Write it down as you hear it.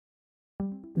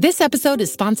This episode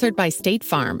is sponsored by State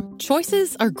Farm.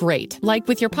 Choices are great. Like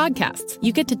with your podcasts,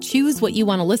 you get to choose what you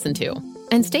want to listen to.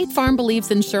 And State Farm believes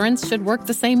insurance should work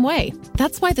the same way.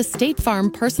 That's why the State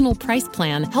Farm Personal Price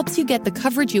Plan helps you get the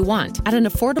coverage you want at an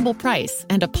affordable price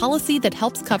and a policy that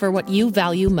helps cover what you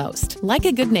value most. Like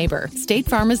a good neighbor, State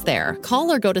Farm is there.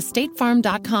 Call or go to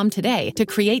statefarm.com today to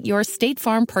create your State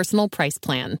Farm Personal Price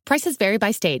Plan. Prices vary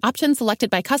by state. Options selected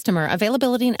by customer.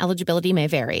 Availability and eligibility may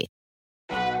vary.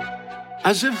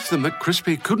 As if the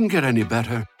McCrispy couldn't get any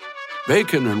better,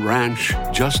 Bacon and Ranch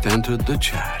just entered the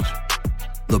chat.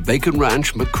 The Bacon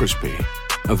Ranch McCrispy,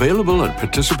 available at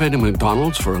participating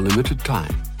McDonald's for a limited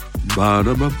time.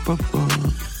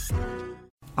 Ba-da-ba-ba-ba.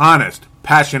 Honest,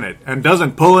 passionate, and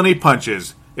doesn't pull any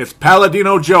punches. It's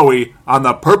Paladino Joey on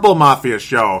the Purple Mafia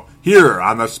Show, here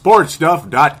on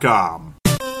thesportstuff.com.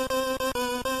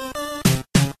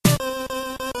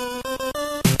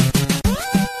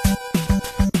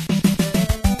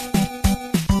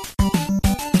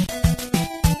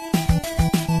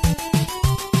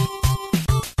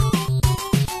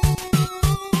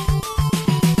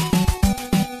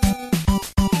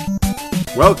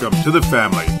 Welcome to the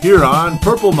family here on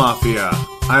Purple Mafia.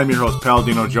 I'm your host,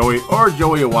 Paladino Joey, or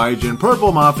Joey Awajan.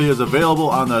 Purple Mafia is available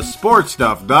on the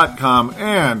sportstuff.com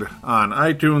and on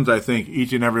iTunes. I thank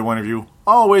each and every one of you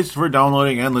always for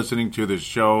downloading and listening to this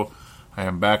show. I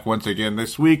am back once again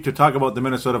this week to talk about the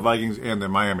Minnesota Vikings and the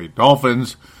Miami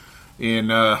Dolphins in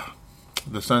the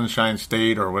Sunshine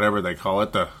State, or whatever they call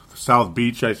it, the South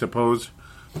Beach, I suppose.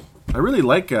 I really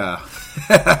like the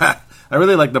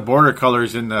border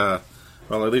colors in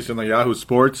well, at least in the Yahoo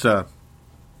Sports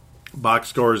box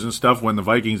scores and stuff when the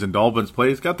Vikings and Dolphins play.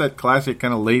 It's got that classic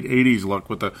kind of late 80s look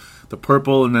with the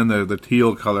purple and then the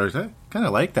teal colors. I kind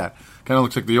of like that. Kind of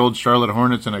looks like the old Charlotte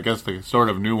Hornets and I guess the sort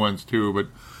of new ones too. But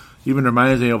even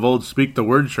reminds me of old Speak the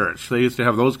Word Church. They used to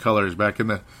have those colors back in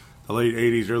the late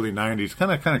 80s, early 90s.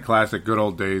 Kind of classic, good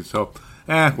old days. So,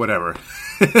 whatever.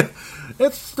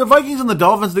 It's the Vikings and the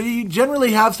Dolphins. They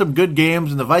generally have some good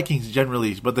games, and the Vikings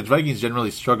generally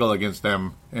struggle against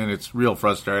them, and it's real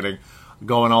frustrating.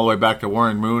 Going all the way back to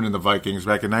Warren Moon and the Vikings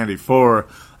back in '94,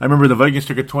 I remember the Vikings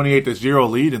took a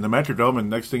 28-0 lead in the Metrodome, and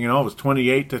next thing you know, it was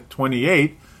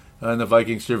 28-28, and the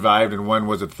Vikings survived, and one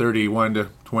was at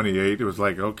 31-28. It was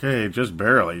like, okay, just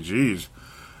barely. Jeez.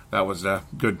 That was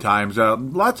good times.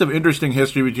 Lots of interesting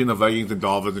history between the Vikings and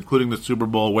Dolphins, including the Super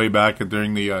Bowl way back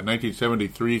during the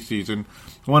 1973 season.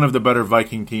 One of the better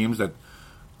Viking teams that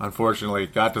unfortunately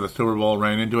got to the Super Bowl,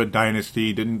 ran into a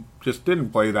dynasty, didn't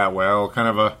play that well.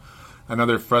 Kind of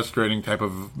another frustrating type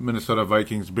of Minnesota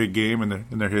Vikings big game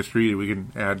in their history. We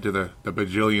can add to the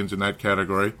bajillions in that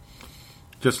category.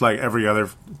 Just like every other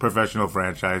professional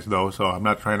franchise, though, so I'm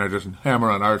not trying to just hammer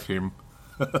on our team.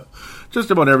 Just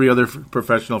about every other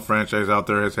professional franchise out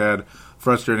there has had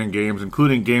frustrating games,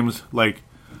 including games like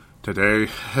today.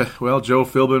 Well, Joe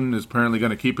Philbin is apparently going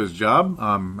to keep his job.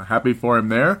 I'm happy for him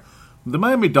there. The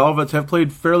Miami Dolphins have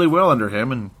played fairly well under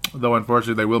him, and though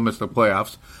unfortunately they will miss the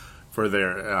playoffs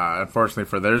unfortunately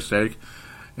for their sake.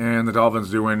 And the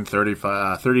Dolphins do win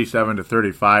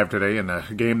 37-35 today in a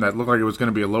game that looked like it was going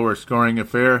to be a lower scoring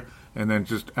affair, and then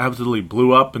just absolutely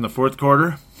blew up in the fourth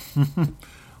quarter.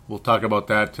 We'll talk about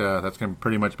that. That's going to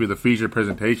pretty much be the feature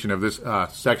presentation of this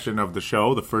section of the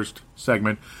show, the first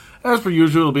segment. As per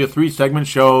usual, it'll be a 3-segment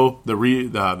show, the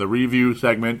review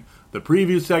segment, the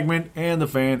preview segment, and the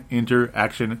fan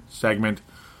interaction segment.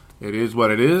 It is what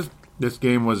it is. This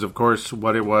game was, of course,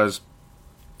 what it was.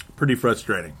 Pretty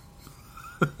frustrating.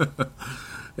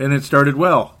 And it started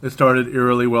well. It started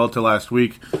eerily well to last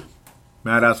week.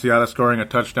 Matt Asiata scoring a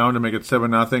touchdown to make it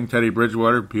 7-0. Teddy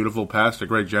Bridgewater, beautiful pass to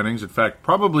Greg Jennings. In fact,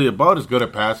 probably about as good a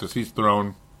pass as he's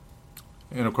thrown.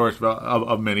 And, of course,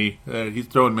 of many. He's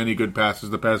thrown many good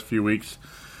passes the past few weeks.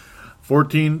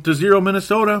 14-0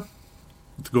 Minnesota.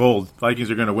 It's gold. Vikings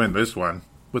are going to win this one.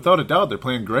 Without a doubt, they're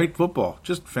playing great football.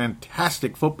 Just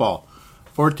fantastic football.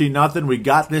 14-0. We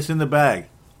got this in the bag.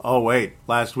 Oh, wait.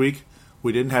 Last week,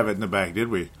 we didn't have it in the bag, did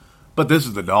we? But this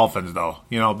is the Dolphins, though.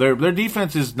 You know, their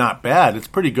defense is not bad. It's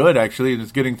pretty good, actually, and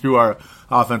it's getting through our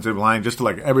offensive line just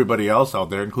like everybody else out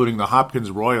there, including the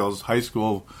Hopkins Royals high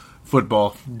school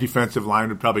football defensive line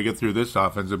would probably get through this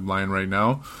offensive line right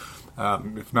now,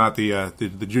 if not the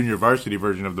junior varsity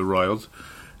version of the Royals.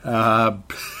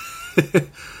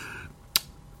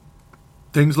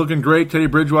 Things looking great. Teddy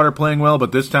Bridgewater playing well,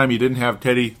 but this time you didn't have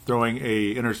Teddy throwing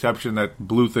a interception that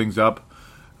blew things up.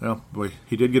 Well, boy,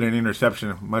 he did get an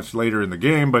interception much later in the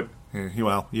game, but,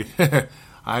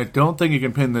 I don't think you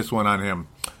can pin this one on him.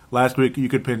 Last week, you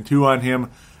could pin 2 on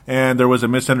him, and there was a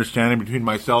misunderstanding between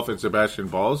myself and Sebastian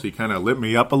Balls. He kind of lit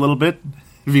me up a little bit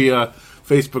via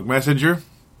Facebook Messenger.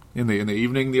 in the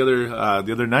evening the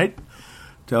other night.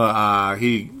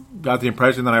 He got the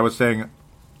impression that I was saying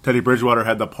Teddy Bridgewater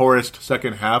had the poorest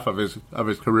second half of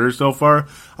his career so far.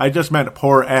 I just meant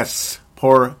poor S,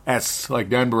 like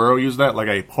Dan Barreiro used that, like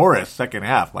a porous second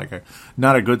half,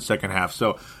 not a good second half.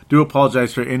 So do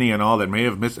apologize for any and all that may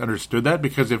have misunderstood that,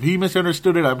 because if he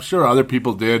misunderstood it, I'm sure other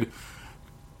people did.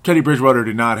 Teddy Bridgewater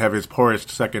did not have his poorest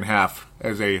second half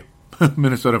as a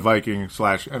Minnesota Viking /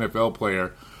 NFL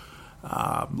player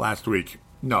last week.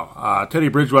 No, Teddy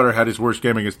Bridgewater had his worst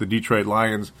game against the Detroit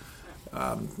Lions,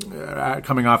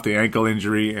 coming off the ankle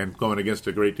injury and going against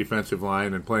a great defensive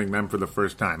line and playing them for the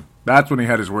first time. That's when he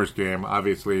had his worst game.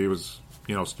 Obviously, he was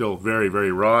still very,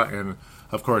 very raw, and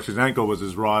of course his ankle was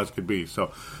as raw as could be.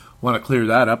 So want to clear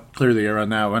that up, clear the air on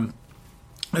that one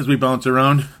as we bounce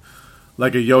around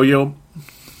like a yo-yo.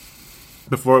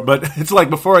 But it's like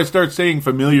before I start saying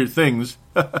familiar things.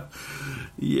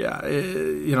 Yeah,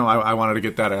 I wanted to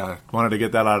get that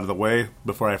out of the way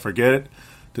before I forget it,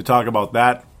 to talk about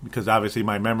that, because obviously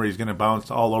my memory is going to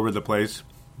bounce all over the place.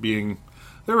 There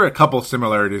were a couple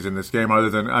similarities in this game, other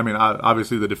than,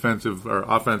 obviously the defensive or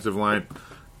offensive line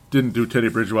didn't do Teddy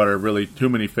Bridgewater really too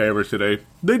many favors today.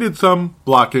 They did some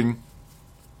blocking.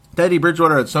 Teddy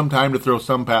Bridgewater had some time to throw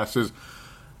some passes,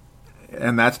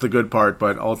 and that's the good part,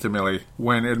 but ultimately,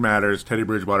 when it matters, Teddy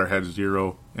Bridgewater had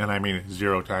zero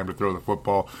time to throw the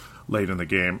football late in the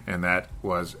game, and that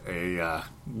was a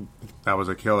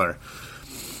killer.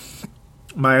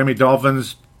 Miami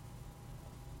Dolphins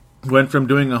went from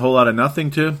doing a whole lot of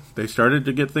nothing to, they started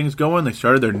to get things going. They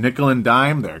started their nickel and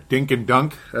dime, their dink and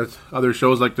dunk, as other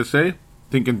shows like to say.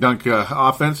 Dink and dunk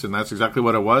offense, and that's exactly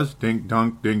what it was. Dink,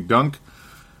 dunk,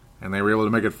 and they were able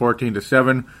to make it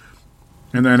 14-7.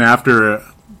 And then after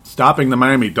stopping the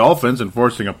Miami Dolphins and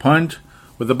forcing a punt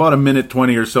with about a minute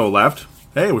 20 or so left,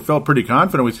 hey, we felt pretty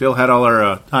confident. We still had all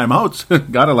our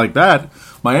timeouts. Got it like that.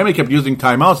 Miami kept using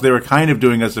timeouts. They were kind of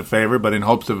doing us a favor, but in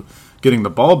hopes of getting the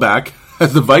ball back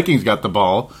as the Vikings got the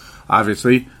ball.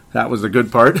 Obviously, that was the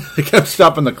good part. They kept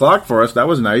stopping the clock for us. That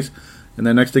was nice. And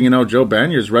then next thing you know, Joe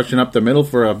Banier's rushing up the middle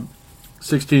for a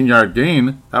 16-yard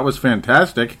gain. That was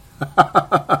fantastic.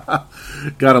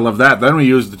 Gotta love that. Then we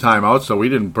used the timeout, so we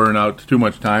didn't burn out too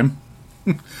much time.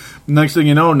 Next thing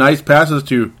you know, nice passes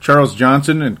to Charles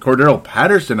Johnson and Cordero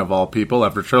Patterson, of all people,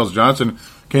 after Charles Johnson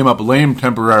came up lame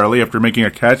temporarily after making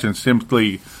a catch and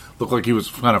simply looked like he was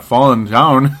kind of falling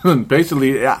down. And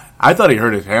basically, I thought he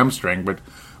hurt his hamstring, but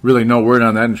really no word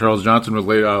on that, and Charles Johnson was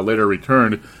later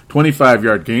returned.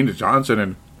 25-yard gain to Johnson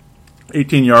and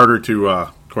 18-yarder to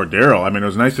Cordero. It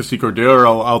was nice to see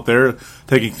Cordero out there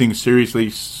taking things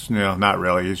seriously. Not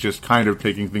really. He's just kind of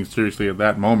taking things seriously at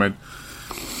that moment.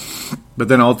 But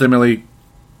then ultimately,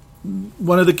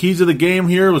 one of the keys of the game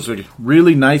here was a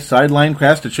really nice sideline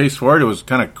pass to Chase Ford. It was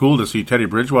kind of cool to see Teddy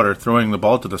Bridgewater throwing the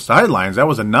ball to the sidelines. That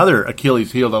was another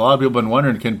Achilles heel that a lot of people have been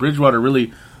wondering, can Bridgewater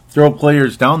really throw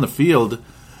players down the field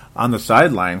on the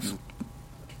sidelines?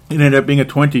 It ended up being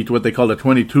what they called a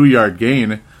 22-yard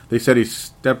gain. They said he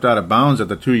stepped out of bounds at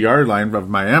the 2-yard line of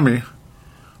Miami.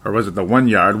 Or was it the 1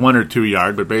 yard, 1 or 2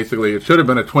 yard? But basically, it should have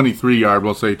been a 23-yard,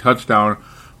 we'll say, touchdown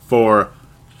for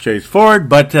Chase Ford.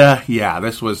 But,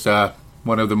 this was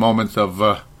one of the moments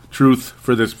of truth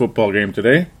for this football game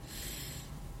today.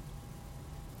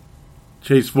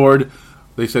 Chase Ford,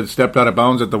 they said, stepped out of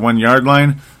bounds at the 1 yard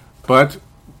line. But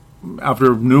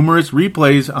after numerous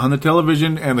replays on the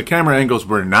television, and the camera angles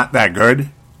were not that good.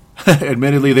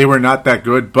 Admittedly, they were not that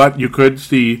good, but you could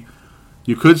see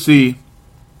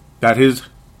that his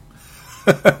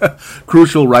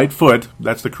crucial right foot,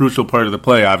 that's the crucial part of the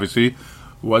play, obviously,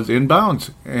 was in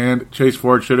bounds. And Chase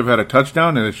Ford should have had a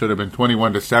touchdown, and it should have been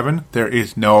 21-7. There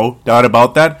is no doubt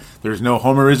about that. There's no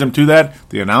homerism to that.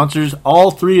 The announcers,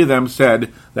 all three of them,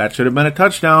 said that should have been a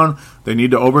touchdown. They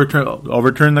need to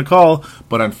overturn the call.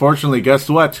 But unfortunately, guess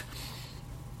what?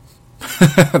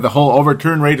 The whole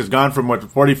overturn rate has gone from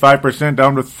 45%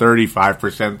 down to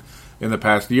 35% in the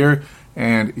past year.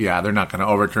 And they're not going to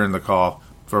overturn the call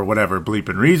for whatever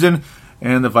bleeping reason.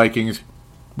 And the Vikings,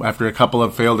 after a couple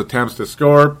of failed attempts to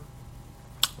score,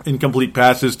 incomplete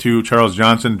passes to Charles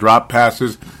Johnson, drop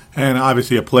passes, and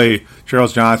obviously a play,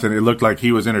 Charles Johnson, it looked like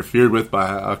he was interfered with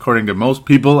by, according to most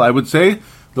people, I would say.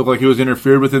 Looked like he was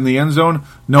interfered with in the end zone.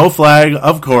 No flag,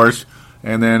 of course.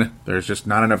 And then there's just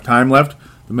not enough time left.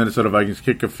 The Minnesota Vikings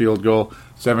kick a field goal,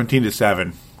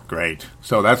 17-7. Great.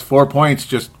 So that's 4 points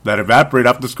just that evaporate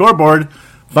off the scoreboard.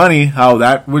 Funny how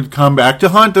that would come back to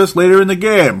haunt us later in the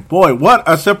game. Boy, what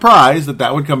a surprise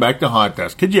that would come back to haunt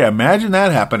us. Could you imagine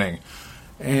that happening?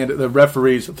 And the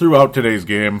referees throughout today's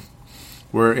game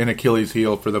were an Achilles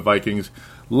heel for the Vikings.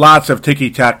 Lots of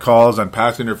ticky-tack calls on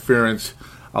pass interference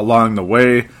along the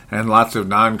way, and lots of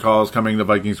non-calls coming the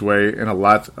Vikings' way in a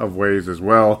lot of ways as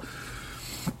well.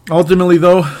 Ultimately,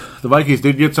 though, the Vikings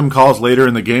did get some calls later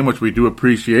in the game, which we do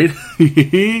appreciate.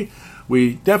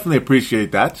 We definitely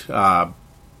appreciate that.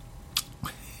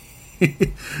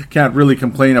 Can't really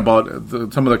complain about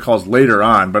some of the calls later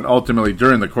on, but ultimately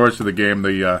during the course of the game,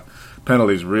 the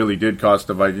penalties really did cost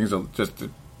the Vikings. Just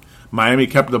Miami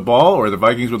kept the ball, or the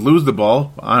Vikings would lose the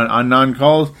ball on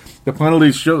non-calls. The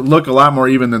penalties look a lot more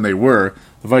even than they were.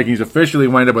 The Vikings officially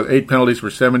wind up with 8 penalties for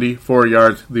 74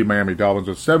 yards. The Miami Dolphins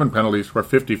with 7 penalties for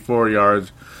 54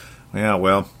 yards. Yeah,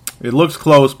 well, it looks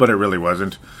close, but it really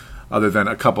wasn't, other than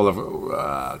a couple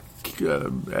of,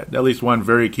 at least one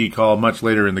very key call much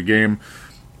later in the game.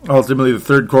 Ultimately, the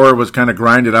third quarter was kind of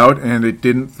grinded out, and it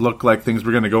didn't look like things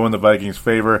were going to go in the Vikings'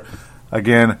 favor.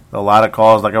 Again, a lot of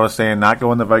calls, like I was saying, not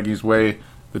going the Vikings' way.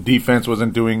 The defense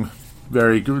wasn't doing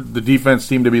very good. The defense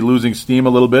seemed to be losing steam a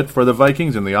little bit for the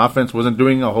Vikings, and the offense wasn't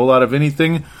doing a whole lot of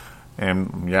anything.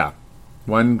 And, yeah,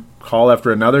 one call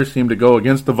after another seemed to go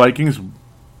against the Vikings,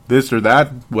 this or that,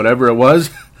 whatever it was.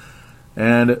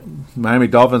 And Miami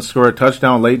Dolphins score a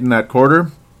touchdown late in that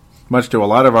quarter, much to a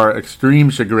lot of our extreme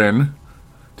chagrin,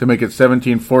 to make it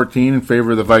 17-14 in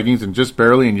favor of the Vikings, and just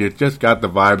barely, and you just got the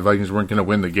vibe the Vikings weren't going to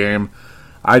win the game.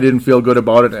 I didn't feel good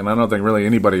about it, and I don't think really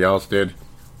anybody else did.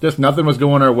 Just nothing was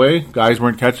going our way. Guys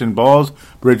weren't catching balls.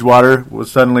 Bridgewater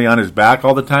was suddenly on his back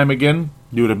all the time again,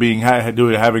 due to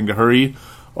having to hurry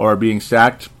or being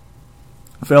sacked.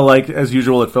 Felt like, as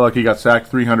usual, it felt like he got sacked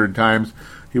 300 times.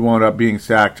 He wound up being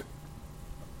sacked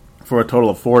for a total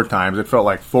of 4 times. It felt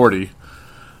like 40.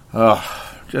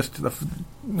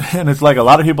 And it's like a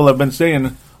lot of people have been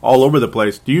saying all over the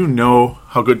place, do you know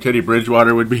how good Teddy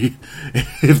Bridgewater would be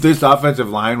if this offensive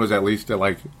line was at least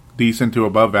like decent to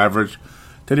above average?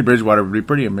 Teddy Bridgewater would be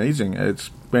pretty amazing. It's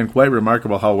been quite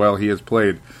remarkable how well he has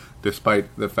played,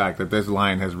 despite the fact that this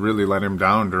line has really let him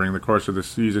down during the course of the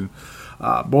season.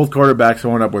 Both quarterbacks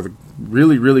wound up with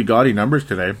really, really gaudy numbers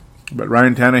today. But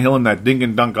Ryan Tannehill and that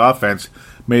dink-and-dunk offense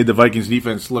made the Vikings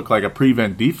defense look like a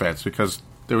prevent defense because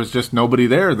there was just nobody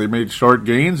there. They made short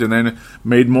gains and then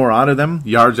made more out of them,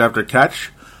 yards after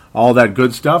catch, all that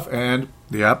good stuff. And,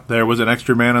 yep, there was an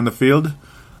extra man on the field.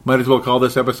 Might as well call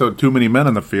this episode Too Many Men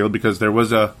on the Field because there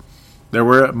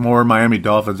were more Miami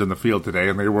Dolphins in the field today,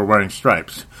 and they were wearing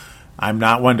stripes. I'm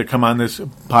not one to come on this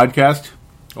podcast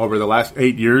over the last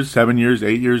 8 years, 7 years,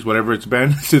 8 years, whatever it's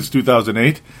been, since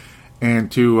 2008,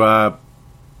 and to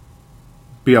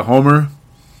be a homer,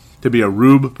 to be a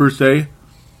rube, per se,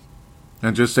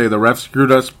 and just say the refs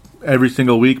screwed us every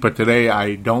single week, but today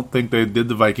I don't think they did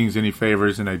the Vikings any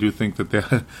favors, and I do think that they,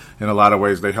 in a lot of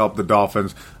ways they helped the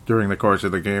Dolphins during the course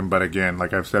of the game. But again,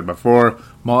 like I've said before,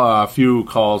 a few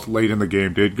calls late in the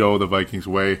game did go the Vikings'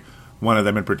 way. One of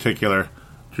them in particular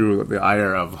drew the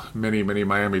ire of many, many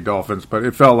Miami Dolphins, but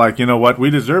it felt like, you know what, we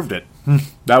deserved it.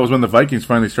 That was when the Vikings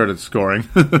finally started scoring,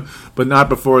 but not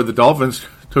before the Dolphins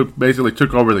basically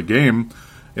took over the game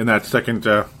in that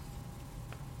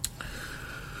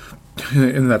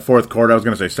in that fourth quarter. I was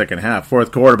going to say second half,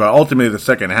 fourth quarter, but ultimately the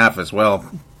second half as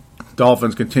well.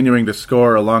 Dolphins continuing to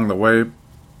score along the way,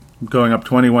 going up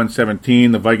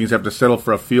 21-17. The Vikings have to settle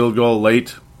for a field goal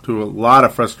late, to a lot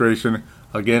of frustration.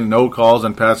 Again, no calls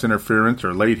on pass interference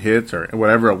or late hits or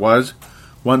whatever it was.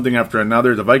 One thing after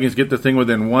another. The Vikings get the thing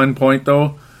within 1 point,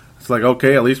 though. It's like,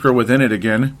 okay, at least we're within it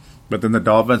again. But then the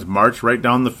Dolphins march right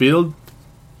down the field.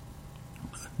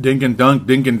 Dink and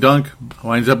dunk.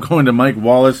 Winds up going to Mike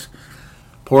Wallace.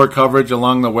 Poor coverage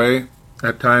along the way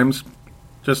at times.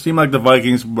 Just seemed like the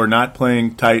Vikings were not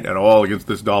playing tight at all against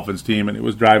this Dolphins team, and it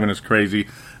was driving us crazy.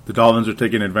 The Dolphins are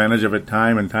taking advantage of it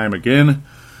time and time again.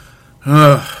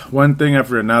 One thing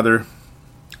after another.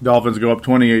 Dolphins go up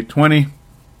 28-20.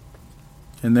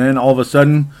 And then all of a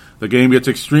sudden, the game gets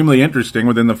extremely interesting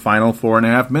within the final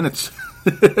 4.5 minutes.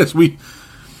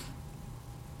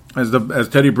 As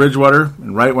Teddy Bridgewater,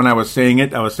 and right when I was saying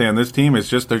it, I was saying this team is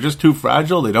they're just too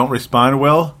fragile. They don't respond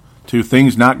well to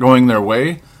things not going their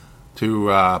way,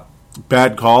 to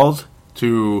bad calls,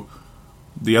 to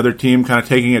the other team kind of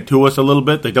taking it to us a little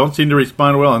bit. They don't seem to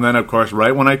respond well. And then, of course,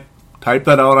 right when I type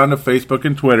that out onto Facebook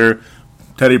and Twitter,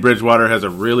 Teddy Bridgewater has a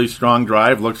really strong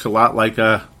drive. Looks a lot like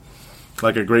a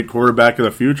great quarterback of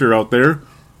the future out there,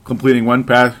 completing one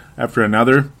pass after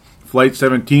another. Flight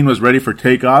 17 was ready for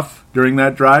takeoff during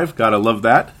that drive. Gotta love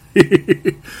that.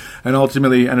 And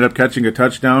ultimately ended up catching a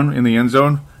touchdown in the end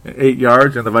zone at 8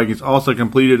 yards. And the Vikings also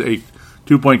completed a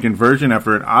 2-point conversion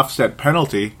after an offset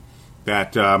penalty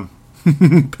that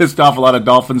pissed off a lot of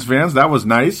Dolphins fans. That was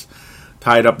nice.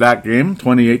 Tied up that game,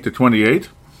 28-28.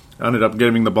 ended up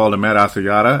giving the ball to Matt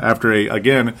Asiata after,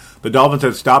 again, the Dolphins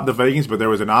had stopped the Vikings, but there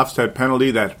was an offset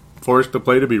penalty that forced the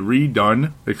play to be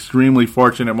redone. Extremely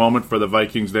fortunate moment for the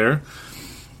Vikings there.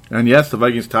 And yes, the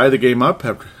Vikings tie the game up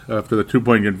after the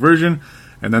 2-point conversion,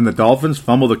 and then the Dolphins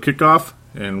fumble the kickoff,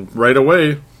 and right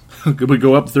away, we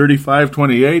go up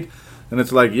 35-28, and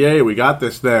it's like, yay, we got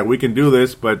this thing. We can do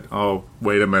this, but, oh,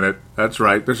 wait a minute. That's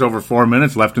right. There's over 4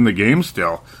 minutes left in the game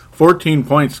still. 14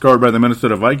 points scored by the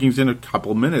Minnesota Vikings in a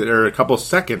couple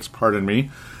seconds,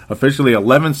 Officially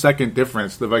 11-second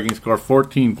difference. The Vikings score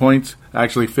 14 points,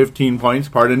 actually 15 points,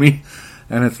 And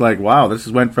it's like, wow, this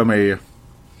went from a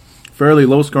fairly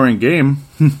low-scoring game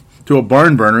to a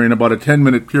barn burner in about a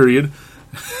 10-minute period.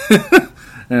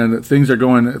 And things are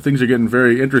getting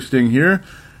very interesting here.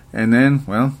 And then,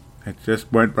 well, it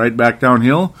just went right back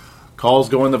downhill. Calls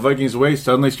going the Vikings' way,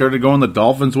 suddenly started going the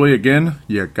Dolphins' way again.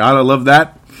 You gotta love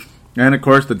that. And, of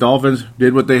course, the Dolphins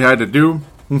did what they had to do.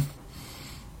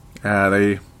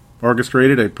 They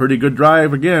orchestrated a pretty good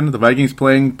drive again. The Vikings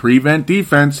playing prevent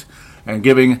defense and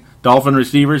giving Dolphin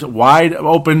receivers wide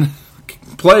open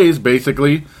plays,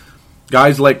 basically.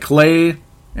 Guys like Clay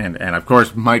and of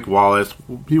course, Mike Wallace.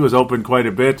 He was open quite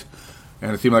a bit.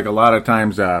 And it seemed like a lot of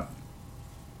times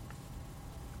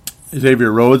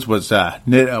Xavier Rhodes was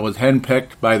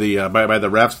henpecked by the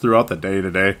refs throughout the day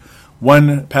today.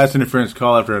 One pass interference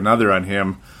call after another on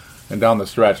him, and down the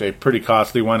stretch, a pretty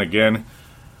costly one again.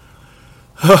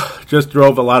 Just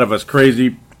drove a lot of us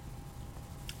crazy.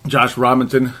 Josh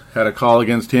Robinson had a call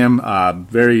against him.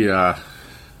 Very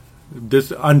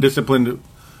undisciplined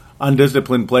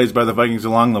plays by the Vikings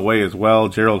along the way as well.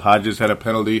 Gerald Hodges had a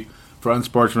penalty for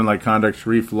unsportsmanlike conduct.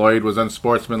 Sharif Lloyd was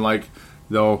unsportsmanlike,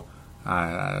 though.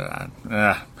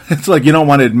 It's like you don't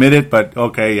want to admit it, but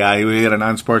okay, yeah, he had an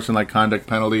unsportsmanlike conduct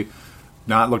penalty.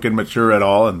 Not looking mature at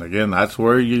all, and again, that's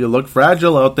where you look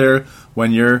fragile out there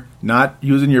when you're not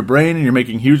using your brain and you're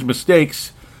making huge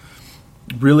mistakes.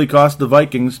 Really cost the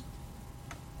Vikings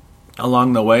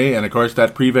along the way, and of course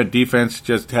that prevent defense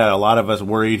just had a lot of us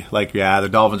worried, like, yeah, the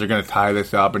Dolphins are going to tie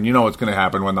this up, and you know what's going to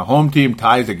happen when the home team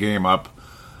ties a game up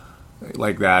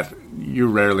like that. You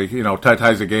rarely,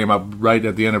 ties the game up right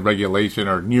at the end of regulation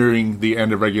or nearing the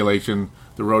end of regulation.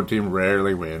 The road team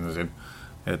rarely wins, and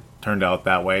it turned out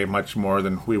that way much more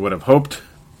than we would have hoped.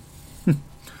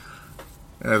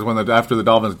 As after the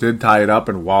Dolphins did tie it up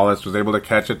and Wallace was able to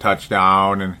catch a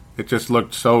touchdown, and it just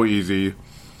looked so easy.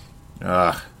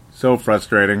 So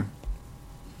frustrating.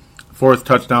 4th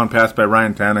touchdown pass by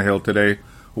Ryan Tannehill today.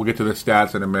 We'll get to the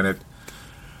stats in a minute.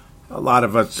 A lot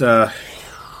of us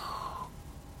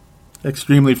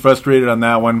extremely frustrated on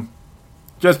that one.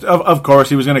 Just, of course,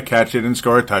 he was going to catch it and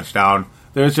score a touchdown.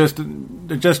 There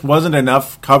just wasn't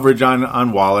enough coverage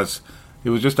on Wallace. It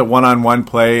was just a one-on-one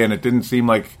play, and it didn't seem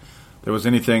like there was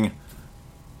anything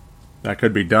that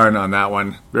could be done on that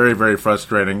one. Very, very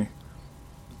frustrating.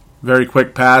 Very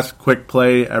quick pass, quick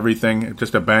play, everything.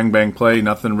 Just a bang-bang play.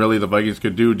 Nothing really the Vikings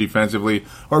could do defensively.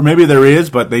 Or maybe there is,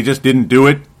 but they just didn't do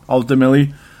it,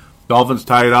 ultimately. Dolphins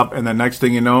tie it up, and the next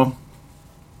thing you know,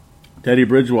 Teddy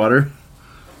Bridgewater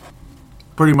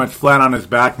pretty much flat on his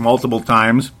back multiple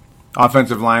times.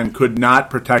 Offensive line could not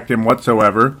protect him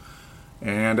whatsoever.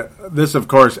 And this, of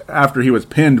course, after he was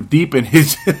pinned deep in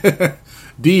his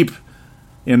deep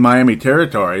in Miami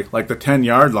territory, like the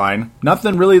 10-yard line.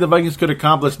 Nothing really the Vikings could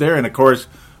accomplish there. And, of course,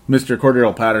 Mr.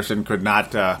 Cordero Patterson could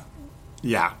not,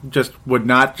 would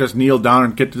not just kneel down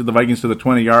and get to the Vikings to the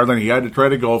 20-yard line. He had to try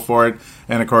to go for it.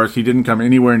 And, of course, he didn't come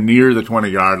anywhere near the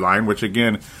 20-yard line, which,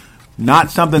 again, not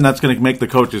something that's going to make the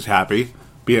coaches happy.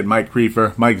 Be it Mike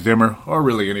Creefer, Mike Zimmer, or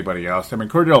really anybody else. I mean,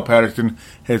 Cordero Patterson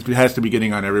has to be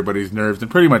getting on everybody's nerves,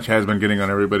 and pretty much has been getting on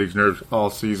everybody's nerves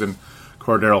all season.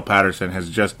 Cordero Patterson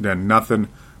has just done nothing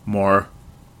more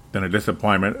than a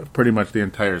disappointment pretty much the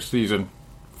entire season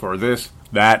for this,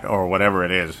 that, or whatever it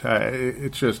is.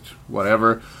 It's just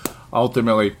whatever.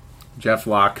 Ultimately, Jeff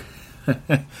Locke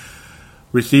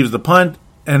receives the punt,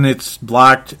 and it's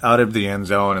blocked out of the end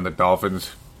zone, and the Dolphins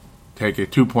take a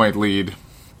 2-point lead.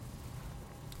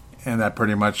 And that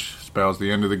pretty much spells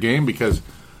the end of the game because,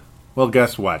 well,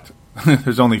 guess what?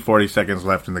 There's only 40 seconds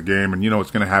left in the game, and you know what's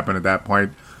going to happen at that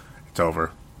point. It's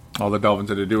over. All the Dolphins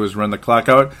had to do is run the clock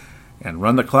out, and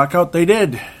run the clock out they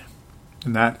did.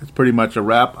 And that is pretty much a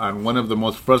wrap on one of the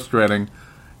most frustrating,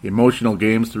 emotional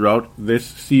games throughout this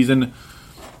season.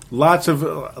 Lots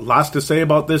to say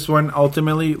about this one,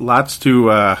 ultimately.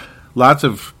 There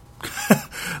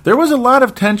was a lot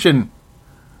of tension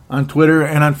on Twitter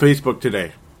and on Facebook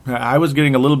today. I was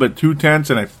getting a little bit too tense,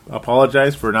 and I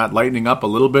apologize for not lightening up a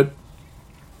little bit.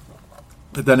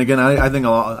 But then again, I think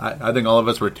all of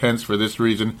us were tense for this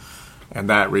reason. and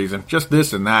that reason. Just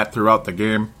this and that throughout the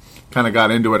game. Kind of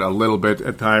got into it a little bit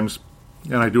at times.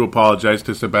 And I do apologize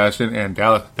to Sebastian and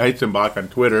Dallas Deitzenbach on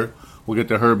Twitter. We'll get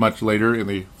to her much later in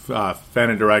the fan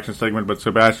interaction segment, but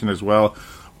Sebastian as well.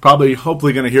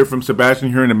 Hopefully going to hear from Sebastian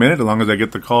here in a minute, as long as I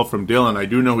get the call from Dylan. I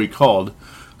do know he called,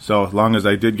 so as long as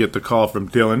I did get the call from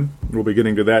Dylan, we'll be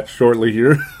getting to that shortly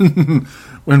here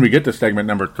when we get to segment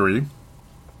number 3.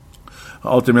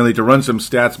 Ultimately, to run some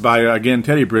stats by, again,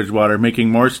 Teddy Bridgewater, making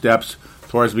more steps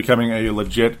towards becoming a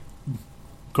legit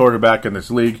quarterback in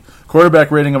this league. Quarterback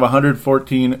rating of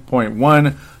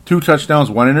 114.1, 2 touchdowns,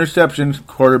 1 interception.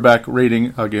 Quarterback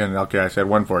rating, again, okay, I said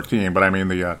 114, but I mean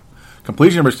the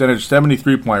completion percentage,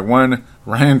 73.1.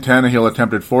 Ryan Tannehill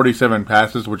attempted 47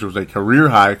 passes, which was a career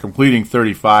high, completing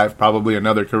 35, probably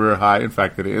another career high. In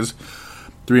fact, it is.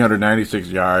 396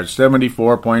 yards,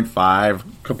 74.5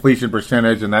 completion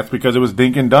percentage, and that's because it was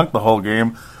dink and dunk the whole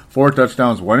game. 4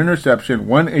 touchdowns, 1 interception,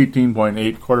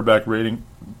 118.8 quarterback rating.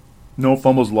 No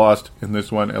fumbles lost in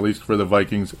this one, at least for the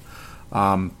Vikings.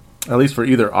 At least for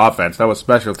either offense. That was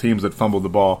special teams that fumbled the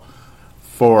ball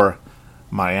for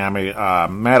Miami.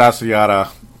 Matt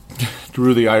Asiata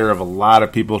drew the ire of a lot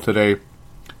of people today.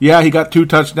 Yeah, he got 2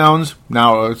 touchdowns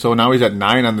now, so now he's at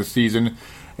 9 on the season.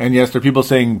 And yes, there are people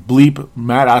saying bleep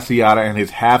Matt Asiata and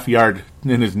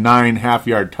his 9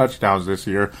 half-yard touchdowns this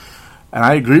year. And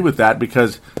I agree with that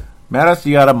because Matt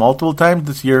Asiata multiple times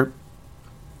this year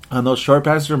on those short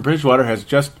passes from Bridgewater has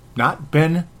just not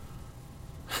been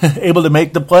able to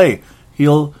make the play.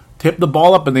 He'll tip the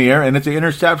ball up in the air, and it's an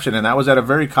interception, and that was at a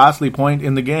very costly point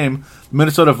in the game. The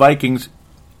Minnesota Vikings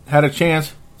had a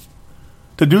chance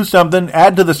to do something,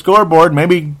 add to the scoreboard,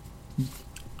 maybe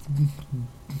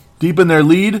deepen their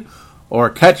lead or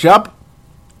catch up,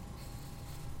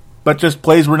 but just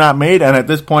plays were not made, and at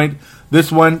this point,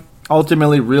 this one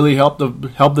ultimately really helped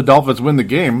the Dolphins win the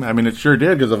game. I mean, it sure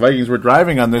did because the Vikings were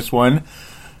driving on this one.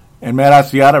 And Matt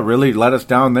Asiata really let us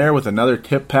down there with another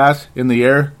tip pass in the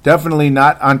air. Definitely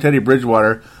not on Teddy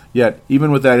Bridgewater, yet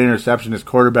even with that interception, his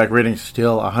quarterback rating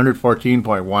still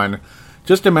 114.1.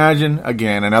 Just imagine,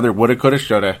 again, another woulda, coulda,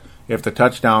 shoulda if the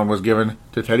touchdown was given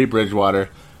to Teddy Bridgewater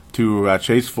to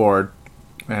Chase Ford,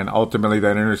 and ultimately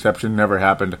that interception never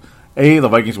happened. The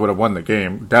Vikings would have won the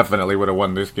game. Definitely would have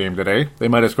won this game today. They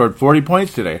might have scored 40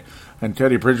 points today. And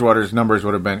Teddy Bridgewater's numbers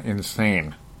would have been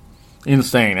insane.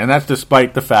 Insane. And that's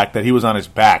despite the fact that he was on his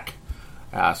back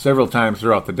several times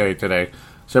throughout the day today.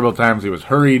 Several times he was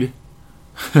hurried.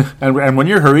 and when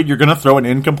you're hurried, you're going to throw an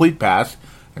incomplete pass.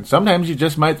 And sometimes you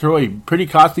just might throw a pretty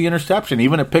costly interception,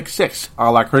 even a pick 6,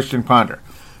 a la Christian Ponder.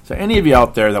 So any of you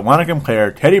out there that want to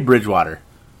compare Teddy Bridgewater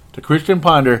to Christian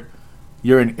Ponder,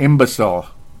 you're an imbecile.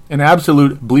 An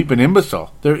absolute bleeping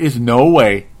imbecile. There is no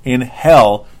way in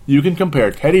hell you can compare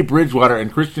Teddy Bridgewater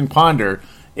and Christian Ponder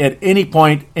at any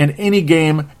point in any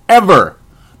game ever.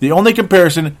 The only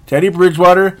comparison Teddy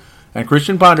Bridgewater and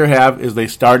Christian Ponder have is they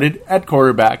started at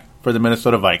quarterback for the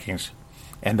Minnesota Vikings,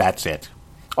 and that's it.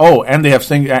 Oh, and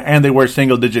they wear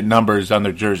single-digit numbers on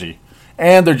their jersey,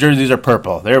 and their jerseys are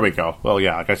purple. There we go. Well,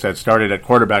 yeah, like I said, started at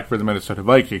quarterback for the Minnesota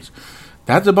Vikings.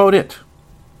 That's about it.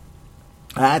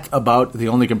 That's about the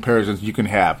only comparisons you can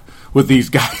have with these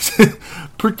guys.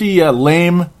 Pretty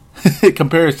lame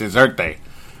comparisons, aren't they?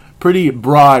 Pretty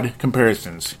broad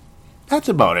comparisons. That's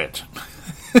about it.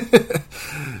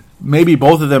 Maybe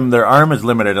both of them, their arm is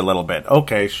limited a little bit.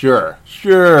 Okay, sure.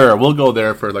 We'll go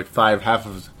there for like a half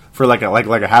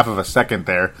of a second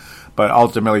there. But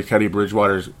ultimately, Teddy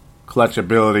Bridgewater's clutch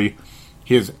ability,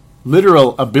 his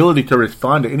literal ability to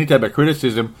respond to any type of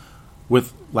criticism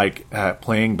with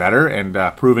playing better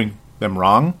and proving them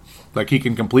wrong. Like he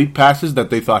can complete passes that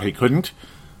they thought he couldn't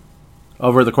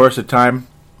over the course of time.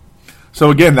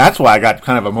 So again, that's why I got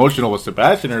kind of emotional with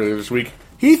Sebastian earlier this week.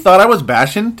 He thought I was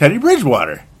bashing Teddy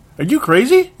Bridgewater. Are you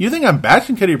crazy? You think I'm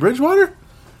bashing Teddy Bridgewater?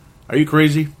 Are you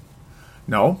crazy?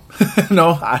 No.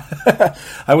 No,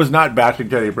 I was not bashing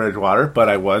Teddy Bridgewater, but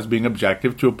I was being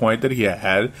objective to a point that he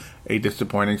had a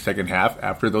disappointing second half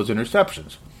after those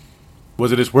interceptions.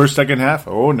 Was it his worst second half?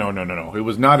 Oh, no. It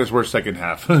was not his worst second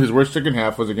half. His worst second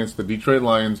half was against the Detroit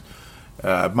Lions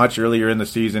much earlier in the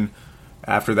season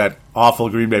after that awful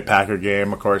Green Bay Packer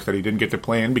game, of course, that he didn't get to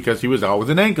play in because he was out with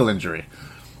an ankle injury.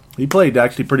 He played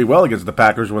actually pretty well against the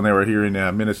Packers when they were here in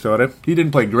Minnesota. He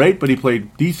didn't play great, but he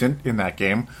played decent in that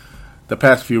game. The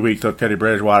past few weeks, though, Teddy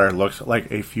Bridgewater looks like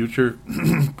a future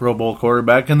Pro Bowl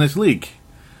quarterback in this league.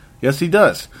 Yes, he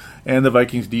does. And the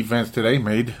Vikings defense today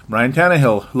made Ryan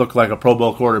Tannehill look like a Pro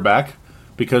Bowl quarterback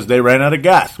because they ran out of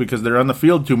gas, because they're on the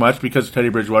field too much, because Teddy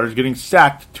Bridgewater is getting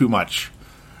sacked too much.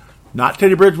 Not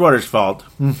Teddy Bridgewater's fault.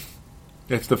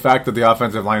 It's the fact that the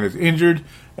offensive line is injured,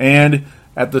 and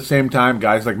at the same time,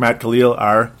 guys like Matt Khalil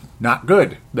are not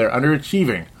good. They're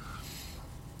underachieving.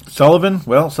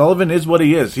 Sullivan is what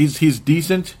he is. He's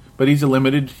decent, but he's a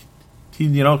limited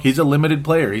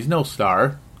player. He's no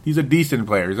star. He's a decent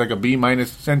player. He's like a B-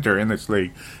 center in this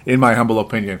league, in my humble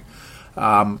opinion.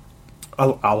 A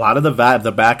lot of the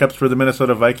backups for the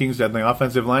Minnesota Vikings at the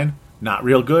offensive line, not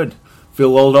real good.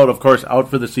 Phil Oldholt, of course, out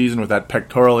for the season with that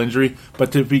pectoral injury.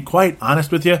 But to be quite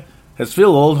honest with you, has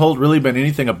Phil Oldholt really been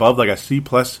anything above like a C+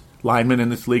 lineman in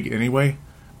this league anyway?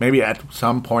 Maybe at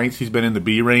some points he's been in the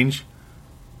B range,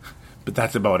 but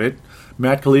that's about it.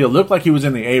 Matt Khalil looked like he was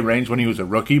in the A range when he was a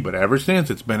rookie, but ever since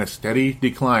it's been a steady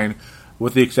decline.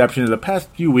 With the exception of the past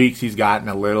few weeks, he's gotten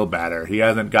a little better. He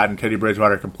hasn't gotten Teddy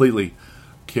Bridgewater completely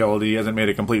killed. He hasn't made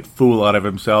a complete fool out of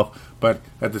himself, but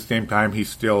at the same time, he's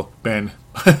still been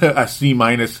a C-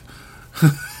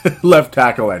 left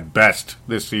tackle at best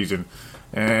this season,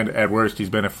 and at worst, he's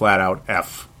been a flat-out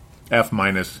F-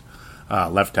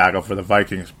 left tackle for the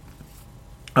Vikings.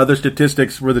 Other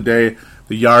statistics for the day,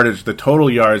 the total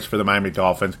yards for the Miami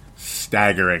Dolphins,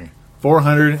 staggering.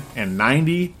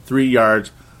 493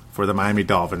 yards for the Miami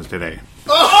Dolphins today.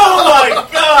 Oh my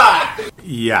God!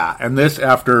 Yeah, and this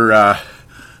after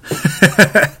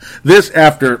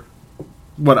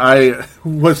what I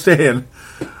was saying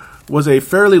was a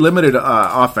fairly limited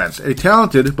offense, a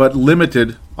talented but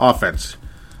limited offense.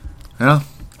 Well,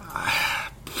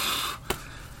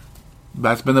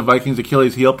 that's been the Vikings'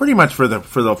 Achilles heel pretty much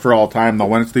for all time. Though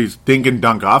when it's these dink and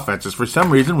dunk offenses, for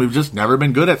some reason we've just never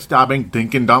been good at stopping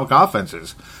dink and dunk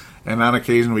offenses. And on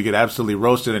occasion, we get absolutely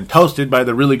roasted and toasted by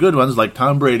the really good ones like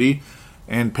Tom Brady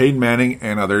and Peyton Manning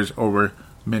and others over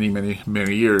many, many,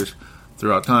 many years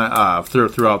throughout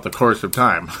the course of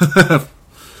time. The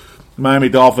Miami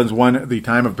Dolphins won the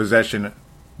time of possession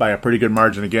by a pretty good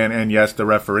margin again, and yes, the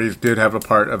referees did have a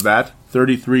part of that.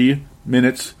 33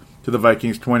 minutes to the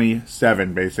Vikings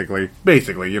 27, basically.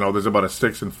 Basically, there's about a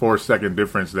 6 and 4 second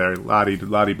difference there. Lottie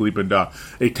bleeping da.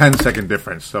 A 10-second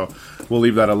difference, so we'll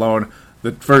leave that alone.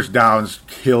 The first downs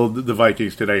killed the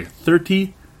Vikings today.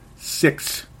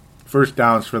 36 first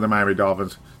downs for the Miami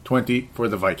Dolphins, 20 for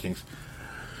the Vikings.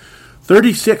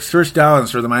 36 first downs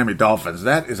for the Miami Dolphins.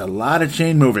 That is a lot of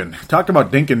chain moving. Talked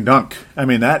about dink and dunk. I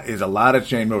mean, that is a lot of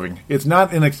chain moving. It's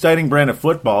not an exciting brand of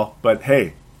football, but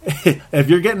hey, if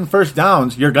you're getting first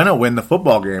downs, you're going to win the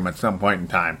football game at some point in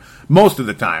time. Most of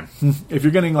the time. If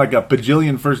you're getting like a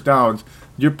bajillion first downs,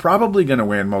 you're probably going to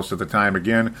win most of the time.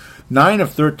 Again, 9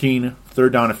 of 13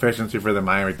 third down efficiency for the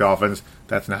Miami Dolphins.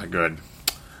 That's not good.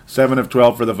 7 of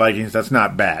 12 for the Vikings. That's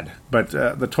not bad. But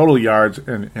the total yards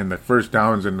and the first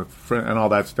downs and all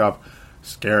that stuff,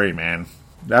 scary, man.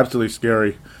 Absolutely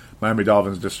scary. Miami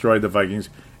Dolphins destroyed the Vikings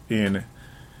in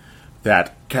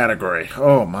that category.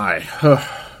 Oh, my.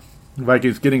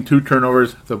 Vikings getting 2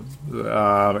 turnovers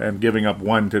and giving up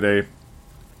 1 today.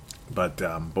 But,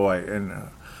 boy,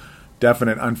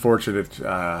 definite unfortunate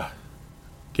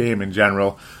game in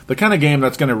general. The kind of game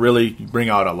that's going to really bring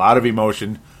out a lot of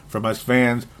emotion from us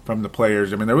fans, from the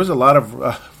players. I mean, there was a lot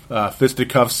of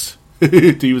fisticuffs,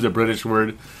 to use a British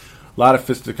word. A lot of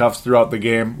fisticuffs throughout the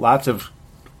game. Lots of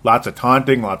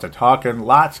taunting, lots of talking,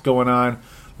 lots going on.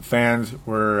 The fans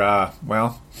were,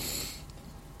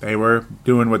 they were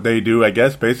doing what they do, I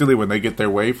guess, basically when they get their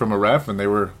way from a ref, and they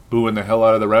were booing the hell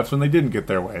out of the refs when they didn't get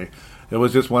their way. It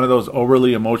was just one of those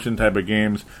overly emotion type of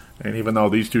games, and even though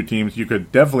these two teams, you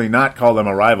could definitely not call them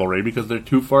a rivalry because they're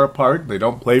too far apart. They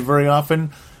don't play very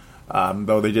often,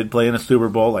 though they did play in a Super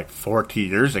Bowl like 40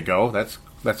 years ago. That's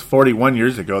 41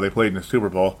 years ago they played in the Super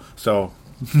Bowl, so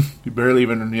you barely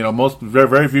even,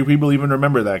 very few people even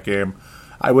remember that game.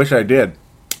 I wish I did.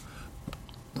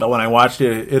 But when I watched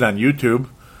it on YouTube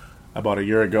about a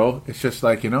year ago, it's just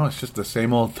like, it's just the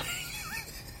same old thing.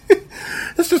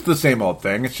 It's just the same old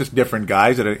thing. It's just different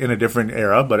guys in a different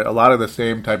era, but a lot of the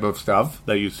same type of stuff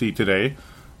that you see today.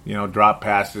 Drop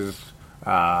passes,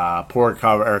 poor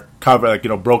cover,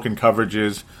 broken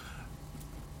coverages.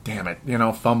 Damn it,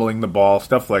 fumbling the ball,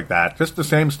 stuff like that. Just the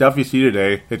same stuff you see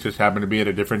today. It just happened to be at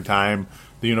a different time.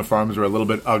 The uniforms were a little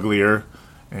bit uglier,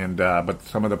 and but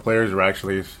some of the players were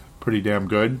actually pretty damn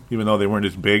good, even though they weren't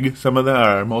as big, some of them,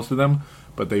 or most of them,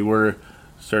 but they were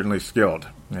certainly skilled,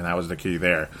 and that was the key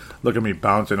there. Look at me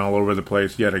bouncing all over the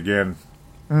place yet again.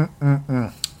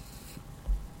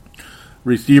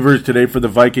 Receivers today for the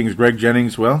Vikings, Greg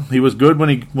Jennings, he was good when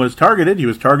he was targeted. He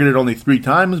was targeted only 3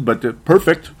 times, but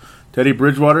perfect. Teddy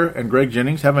Bridgewater and Greg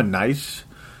Jennings have a nice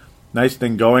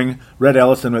thing going. Red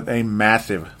Ellison with a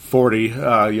massive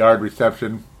 40-yard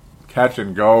reception, catch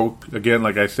and go. Again,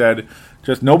 like I said,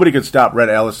 just nobody could stop Red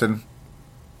Ellison.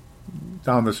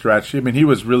 down the stretch. He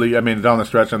was really, down the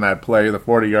stretch on that play, the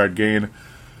 40-yard gain.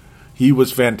 He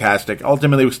was fantastic.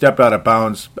 Ultimately, we stepped out of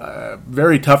bounds.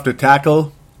 Very tough to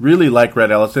tackle. Really like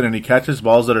Rhett Ellison, and he catches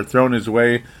balls that are thrown his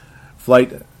way.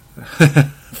 Flight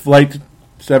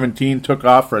 17 took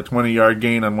off for a 20-yard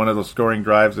gain on one of those scoring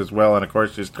drives as well, and of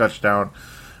course his touchdown.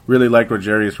 Really like what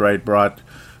Jarius Wright brought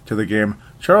to the game.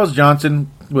 Charles Johnson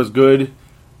was good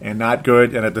and not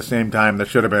good, and at the same time there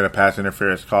should have been a pass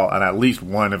interference call on at least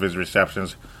one of his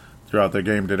receptions throughout the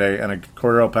game today, and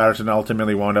Cordell Patterson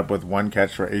ultimately wound up with one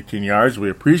catch for 18 yards. We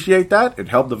appreciate that. It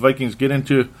helped the Vikings get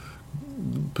into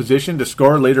position to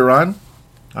score later on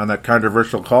that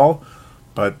controversial call,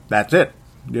 but that's it.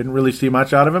 Didn't really see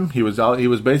much out of him. He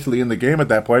was basically in the game at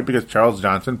that point because Charles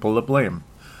Johnson pulled up lame.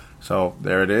 So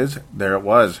there it is. There it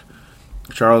was.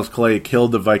 Charles Clay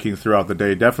killed the Vikings throughout the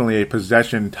day. Definitely a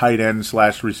possession tight end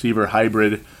 / receiver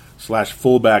hybrid /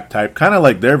 fullback type. Kind of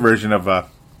like their version of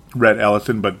Rhett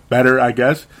Ellison, but better, I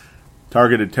guess.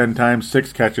 Targeted 10 times,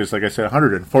 6 catches, like I said,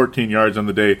 114 yards on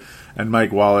the day. And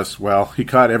Mike Wallace, well, he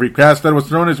caught every pass that was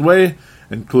thrown his way,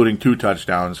 including 2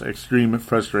 touchdowns. Extreme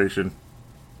frustration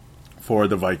for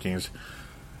the Vikings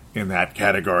in that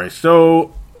category.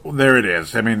 So there it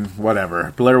is.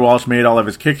 Whatever. Blair Walsh made all of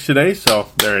his kicks today, so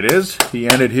there it is. He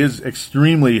ended his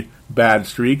extremely bad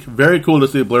streak. Very cool to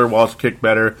see Blair Walsh kick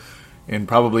better in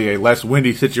probably a less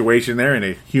windy situation there in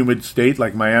a humid state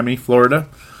like Miami, Florida.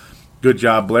 Good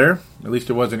job, Blair. At least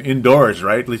it wasn't indoors,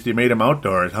 right? At least you made him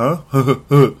outdoors, huh?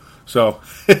 So,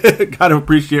 gotta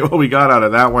appreciate what we got out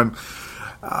of that one.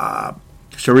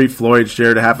 Sharif Floyd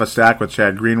shared a half a sack with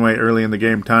Chad Greenway early in the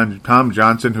game. Tom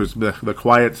Johnson, who's the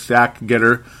quiet sack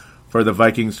getter for the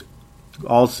Vikings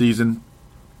all season.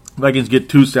 Vikings get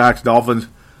 2 sacks. Dolphins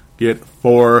get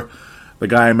 4. The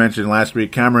guy I mentioned last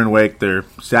week, Cameron Wake, their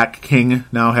sack king,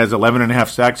 now has 11.5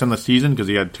 sacks on the season because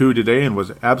he had 2 today and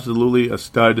was absolutely a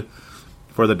stud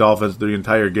for the Dolphins the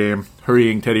entire game,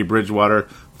 hurrying Teddy Bridgewater,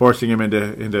 forcing him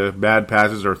into bad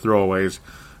passes or throwaways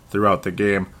throughout the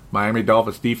game. Miami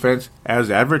Dolphins defense,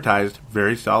 as advertised,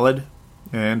 very solid,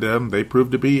 and they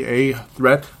proved to be a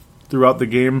threat throughout the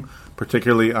game,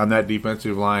 particularly on that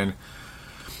defensive line.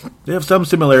 They have some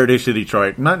similarities to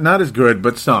Detroit. Not as good,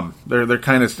 but some. They're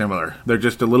kind of similar. They're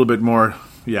just a little bit more,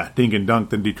 dink and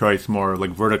dunk than Detroit's more like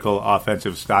vertical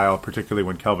offensive style, particularly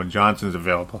when Kelvin Johnson's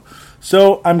available.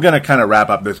 So I'm going to kind of wrap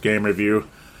up this game review.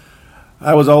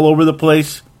 I was all over the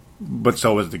place, but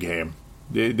so was the game.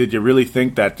 Did you really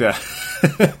think that?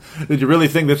 Did you really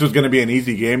think this was going to be an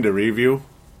easy game to review?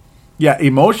 Yeah,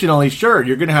 emotionally, sure.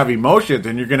 You're going to have emotions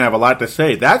and you're going to have a lot to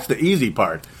say. That's the easy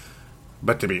part.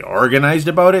 But to be organized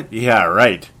about it? Yeah,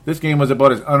 right. This game was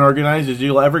about as unorganized as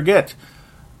you'll ever get.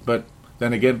 But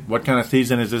then again, what kind of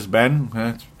season has this been?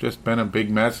 It's just been a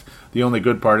big mess. The only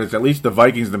good part is at least the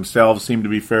Vikings themselves seem to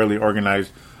be fairly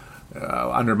organized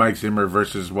under Mike Zimmer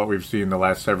versus what we've seen the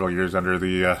last several years under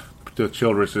the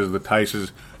Childresses, the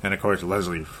Tices, and of course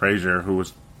Leslie Frazier, who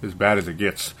was as bad as it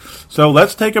gets. So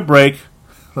let's take a break.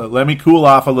 Let me cool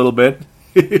off a little bit.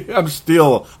 I'm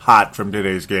still hot from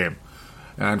today's game.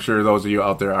 And I'm sure those of you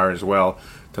out there are as well.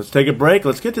 Let's take a break.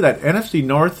 Let's get to that NFC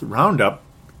North roundup,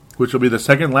 which will be the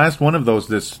second last one of those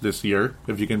this year,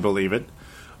 if you can believe it.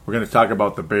 We're going to talk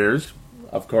about the Bears,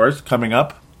 of course, coming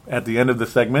up at the end of the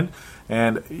segment.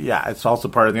 And, it's also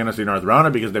part of the NFC North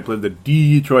roundup because they played the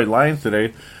Detroit Lions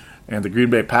today. And the Green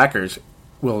Bay Packers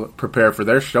will prepare for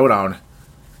their showdown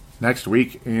next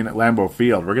week in Lambeau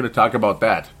Field. We're going to talk about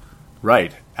that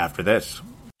right after this.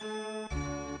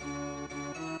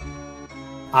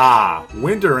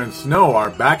 Winter and snow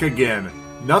are back again.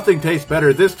 Nothing tastes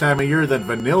better this time of year than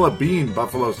Vanilla Bean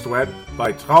Buffalo Sweat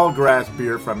by Tallgrass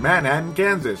Beer from Manhattan,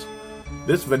 Kansas.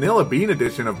 This Vanilla Bean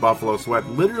edition of Buffalo Sweat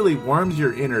literally warms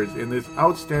your innards in this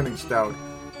outstanding stout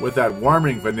with that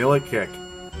warming vanilla kick.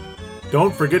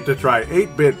 Don't forget to try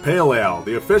 8-Bit Pale Ale,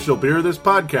 the official beer of this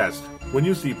podcast. When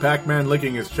you see Pac-Man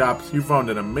licking his chops, you found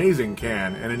an amazing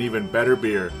can and an even better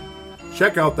beer.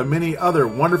 Check out the many other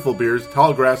wonderful beers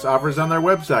Tallgrass offers on their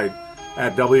website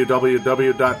at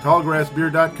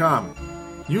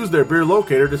www.tallgrassbeer.com. Use their beer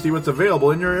locator to see what's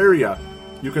available in your area.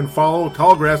 You can follow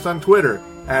Tallgrass on Twitter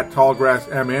at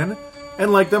TallgrassMN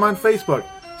and like them on Facebook.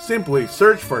 Simply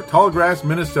search for Tallgrass,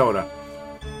 Minnesota.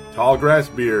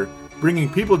 Tallgrass Beer, bringing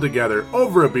people together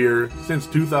over a beer since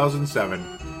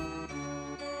 2007.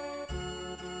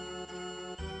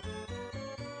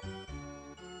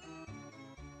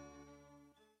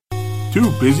 Too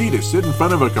busy to sit in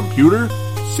front of a computer?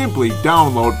 Simply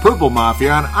download Purple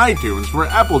Mafia on iTunes for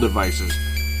Apple devices.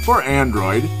 For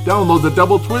Android, download the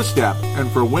Double Twist app,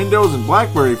 and for Windows and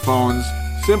BlackBerry phones,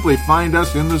 simply find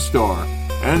us in the store.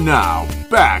 And now,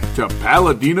 back to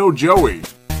Paladino Joey.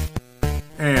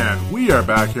 And we are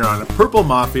back here on Purple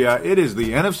Mafia. It is the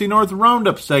NFC North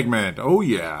Roundup segment. Oh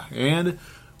yeah, and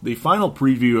the final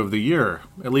preview of the year,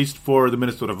 at least for the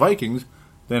Minnesota Vikings.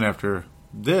 Then after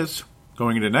this,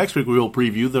 going into next week, we will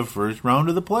preview the first round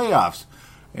of the playoffs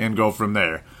and go from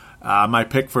there. My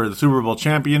pick for the Super Bowl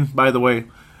champion, by the way,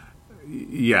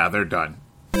 yeah, they're done.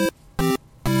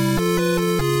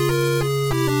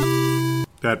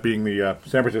 That being the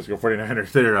San Francisco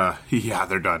 49ers,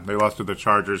 they're done. They lost to the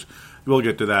Chargers. We'll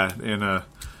get to that in a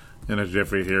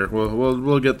jiffy here.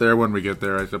 We'll get there when we get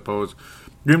there, I suppose.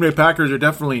 Green Bay Packers are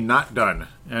definitely not done,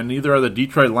 and neither are the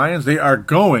Detroit Lions. They are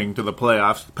going to the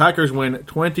playoffs. The Packers win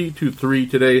 20-3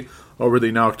 today over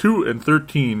the now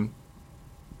 2-13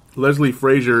 Leslie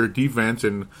Frazier defense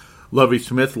and Lovie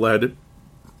Smith led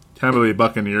Tampa Bay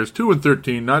Buccaneers.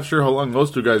 2-13. Not sure how long those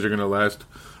two guys are going to last.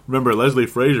 Remember, Leslie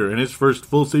Frazier, in his first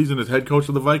full season as head coach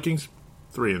of the Vikings,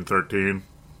 3-13.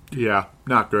 Yeah,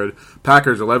 not good.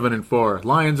 Packers 11-4.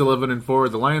 Lions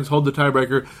 11-4. The Lions hold the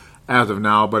tiebreaker as of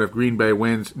now, but if Green Bay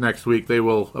wins next week, they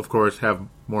will, of course, have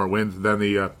more wins than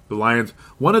the Lions.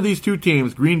 One of these two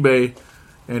teams, Green Bay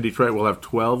and Detroit, will have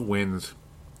 12 wins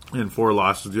and 4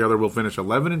 losses. The other will finish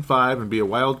 11-5 and be a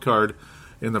wild card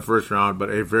in the first round, but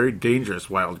a very dangerous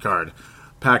wild card.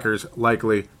 Packers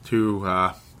likely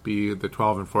to be the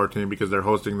 12-4 team because they're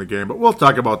hosting the game, but we'll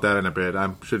talk about that in a bit. I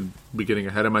should be getting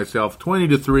ahead of myself.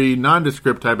 20-3,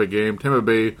 nondescript type of game. Tampa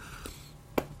Bay,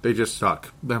 they just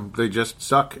suck. They just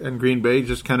suck, and Green Bay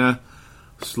just kind of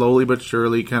slowly but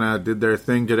surely kind of did their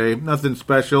thing today. Nothing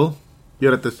special,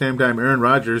 yet at the same time, Aaron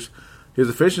Rodgers, his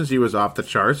efficiency was off the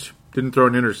charts. Didn't throw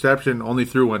an interception, only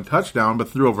threw 1 touchdown, but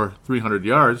threw over 300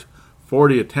 yards,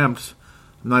 40 attempts.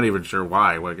 I'm not even sure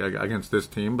why against this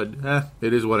team, but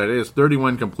it is what it is.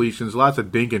 31 completions, lots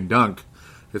of dink and dunk,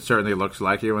 it certainly looks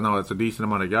like, even though it's a decent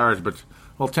amount of yards. But,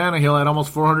 well, Tannehill had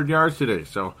almost 400 yards today,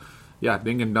 so, yeah,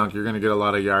 dink and dunk, you're going to get a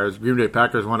lot of yards. Green Bay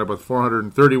Packers wound up with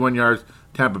 431 yards.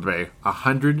 Tampa Bay,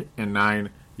 109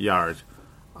 yards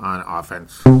on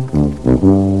offense.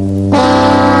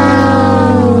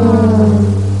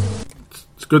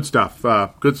 It's good stuff.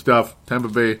 Good stuff. Tampa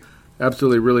Bay,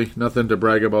 absolutely really nothing to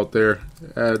brag about there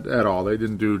at all. They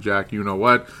didn't do jack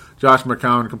you-know-what. Josh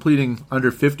McCown completing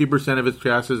under 50% of his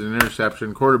passes, an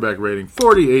interception, quarterback rating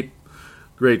 48.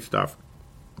 Great stuff.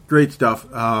 Great stuff.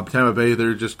 Tampa Bay,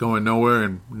 they're just going nowhere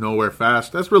and nowhere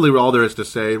fast. That's really all there is to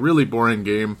say. Really boring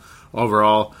game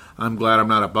overall. I'm glad I'm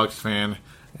not a Bucs fan,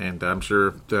 and I'm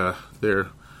sure they're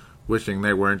wishing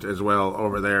they weren't as well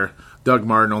over there. Doug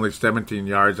Martin only 17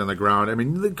 yards on the ground. I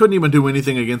mean, they couldn't even do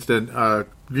anything against a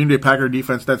Green Bay Packer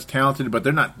defense that's talented, but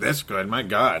they're not this good. My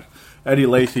God. Eddie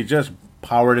Lacy just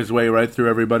powered his way right through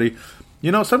everybody.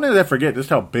 You know, sometimes I forget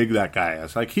just how big that guy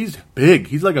is. Like, he's big.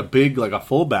 He's like a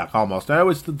fullback almost. I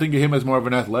always think of him as more of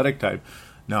an athletic type.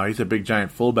 No, he's a big,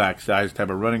 giant fullback-sized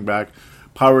type of running back.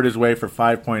 Powered his way for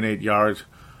 5.8 yards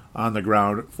on the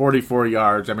ground, 44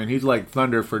 yards. I mean, he's like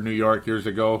thunder for New York years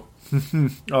ago.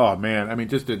 Oh man, I mean,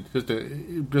 just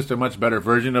a much better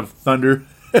version of thunder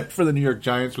for the New York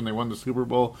Giants when they won the Super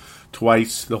Bowl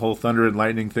twice. The whole thunder and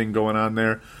lightning thing going on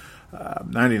there.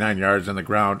 99 yards on the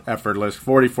ground, effortless.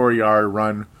 44-yard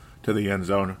run to the end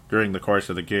zone during the course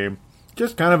of the game.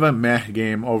 Just kind of a meh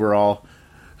game overall.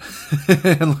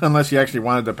 Unless you actually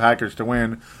wanted the Packers to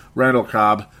win. Randall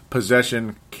Cobb,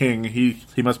 possession king. He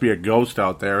must be a ghost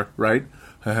out there, right?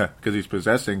 Because he's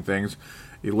possessing things.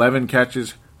 11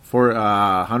 catches for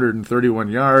 131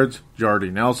 yards. Jordy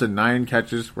Nelson, 9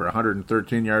 catches for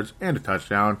 113 yards and a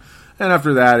touchdown. And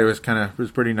after that, it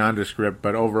was pretty nondescript.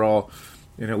 But overall,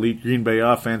 an elite Green Bay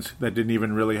offense that didn't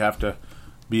even really have to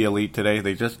be elite today.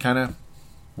 They just kind of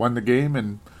won the game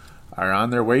and are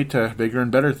on their way to bigger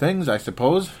and better things, I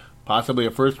suppose. Possibly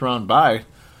a first-round bye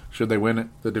should they win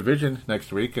the division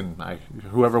next week. And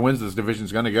whoever wins this division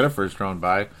is going to get a first-round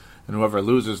bye. And whoever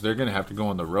loses, they're going to have to go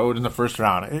on the road in the first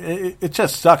round. It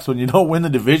just sucks when you don't win the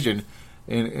division,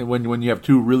 and when you have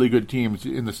two really good teams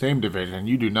in the same division.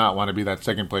 You do not want to be that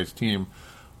second-place team.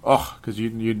 Oh, because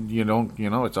you don't,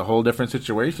 it's a whole different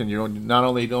situation. You not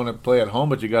only don't play at home,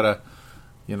 but you gotta,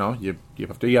 you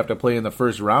have to play in the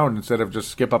first round instead of just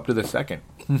skip up to the second.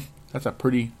 That's a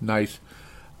pretty nice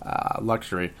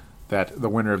luxury that the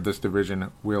winner of this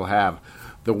division will have.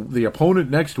 The opponent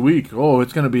next week,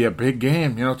 it's going to be a big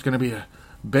game. It's going to be a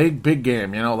big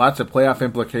game. Lots of playoff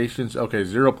implications. Okay,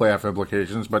 0 playoff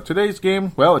implications. But today's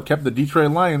game, it kept the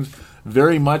Detroit Lions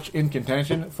very much in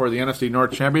contention for the NFC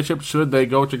North Championship. Should they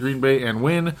go to Green Bay and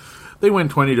win, they win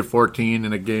 20-14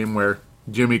 in a game where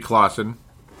Jimmy Clausen,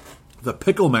 the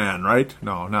Pickle Man, right?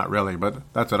 No, not really, but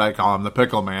that's what I call him, the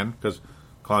Pickle Man, because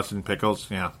Clausen Pickles,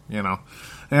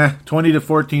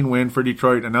 20-14 win for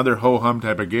Detroit. Another ho-hum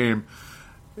type of game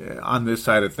on this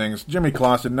side of things. Jimmy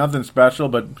Clausen, nothing special,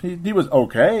 but he was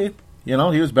okay. He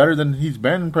was better than he's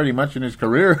been pretty much in his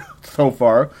career so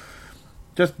far.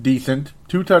 Just decent.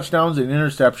 2 touchdowns, an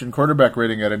interception, quarterback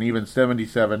rating at an even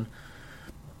 77.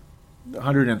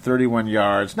 131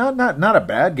 yards. Not a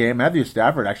bad game. Matthew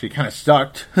Stafford actually kind of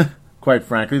sucked, quite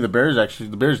frankly. The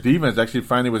Bears defense actually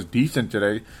finally was decent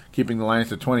today, keeping the Lions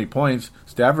to 20 points.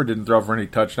 Stafford didn't throw for any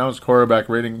touchdowns. Quarterback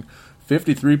rating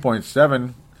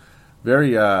 53.7.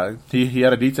 He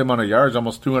had a decent amount of yards,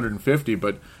 almost 250,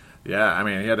 but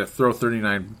yeah, he had to throw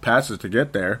 39 passes to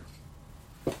get there.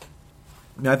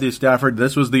 Matthew Stafford,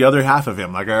 this was the other half of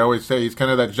him. Like I always say, he's kind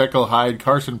of that Jekyll Hyde,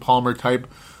 Carson Palmer type,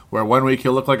 where one week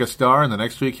he'll look like a star, and the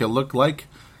next week he'll look like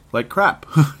crap.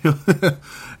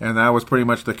 And that was pretty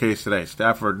much the case today.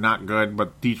 Stafford, not good,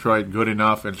 but Detroit, good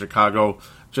enough, and Chicago,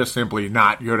 just simply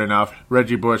not good enough.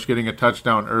 Reggie Bush getting a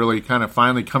touchdown early, kind of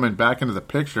finally coming back into the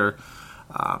picture.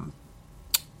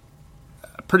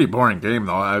 Pretty boring game,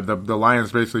 though. The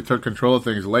Lions basically took control of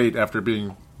things late after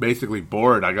being basically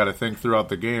bored, I got to think, throughout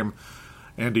the game.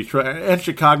 And Detroit and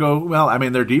Chicago,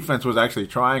 their defense was actually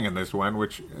trying in this one,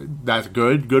 which that's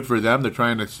good. Good for them. They're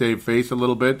trying to save face a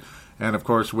little bit. And, of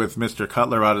course, with Mr.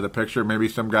 Cutler out of the picture, maybe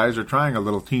some guys are trying a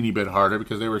little teeny bit harder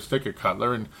because they were sick of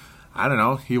Cutler. And, I don't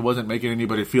know, he wasn't making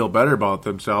anybody feel better about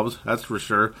themselves, that's for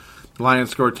sure. The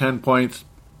Lions scored 10 points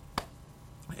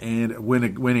and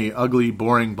win a ugly,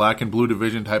 boring black and blue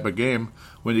division type of game.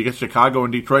 When you get Chicago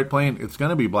and Detroit playing, it's going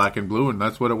to be black and blue, and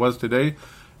that's what it was today.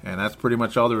 And that's pretty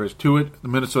much all there is to it. The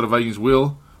Minnesota Vikings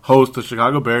will host the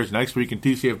Chicago Bears next week in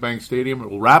TCF Bank Stadium. It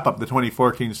will wrap up the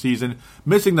 2014 season,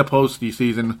 missing the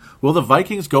postseason. Will the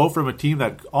Vikings go from a team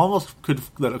that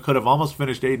could have almost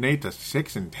finished 8-8 to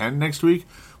 6-10 next week?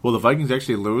 Will the Vikings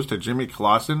actually lose to Jimmy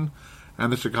Clausen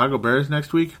and the Chicago Bears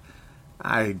next week?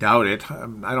 I doubt it.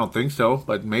 I don't think so,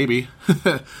 but maybe.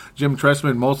 Jim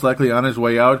Tressman most likely on his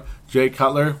way out. Jay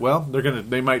Cutler,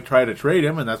 they might try to trade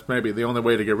him, and that's maybe the only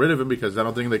way to get rid of him because I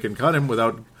don't think they can cut him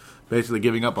without basically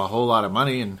giving up a whole lot of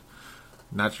money, and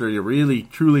not sure you really,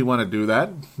 truly want to do that.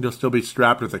 You'll still be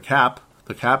strapped with the cap.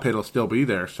 The cap hit will still be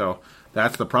there, so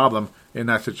that's the problem in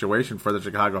that situation for the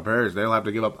Chicago Bears. They'll have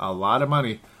to give up a lot of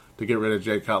money to get rid of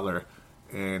Jay Cutler,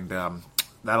 and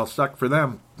that'll suck for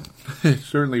them. It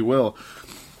certainly will.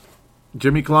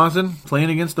 Jimmy Clausen playing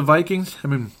against the Vikings.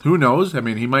 Who knows?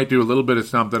 He might do a little bit of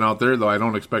something out there, though I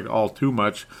don't expect all too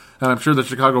much. And I'm sure the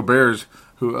Chicago Bears,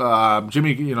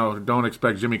 don't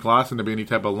expect Jimmy Clausen to be any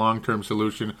type of long-term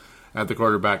solution at the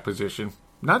quarterback position.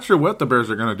 Not sure what the Bears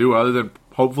are going to do other than,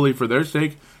 hopefully for their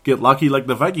sake, get lucky like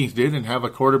the Vikings did and have a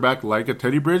quarterback like a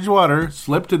Teddy Bridgewater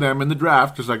slip to them in the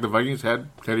draft, just like the Vikings had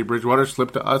Teddy Bridgewater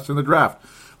slip to us in the draft.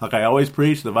 Like I always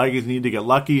preach, the Vikings need to get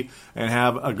lucky and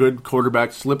have a good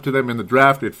quarterback slip to them in the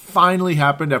draft. It finally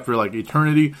happened after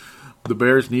eternity. The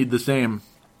Bears need the same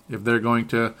if they're going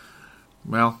to,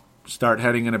 start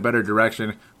heading in a better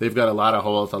direction. They've got a lot of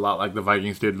holes, a lot like the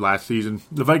Vikings did last season.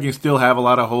 The Vikings still have a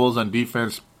lot of holes on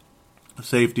defense.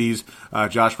 Safeties,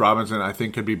 Josh Robinson, I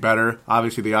think, could be better.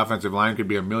 Obviously, the offensive line could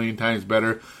be a million times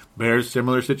better. Bears,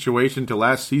 similar situation to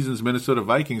last season's Minnesota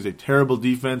Vikings, a terrible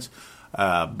defense.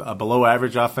 A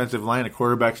below-average offensive line, a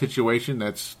quarterback situation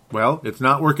that's, it's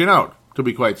not working out, to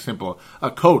be quite simple. A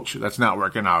coach that's not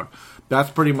working out. That's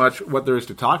pretty much what there is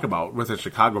to talk about with the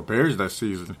Chicago Bears this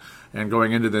season. And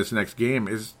going into this next game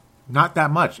is not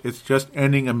that much. It's just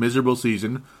ending a miserable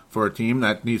season for a team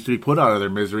that needs to be put out of their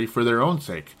misery for their own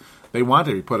sake. They want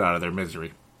to be put out of their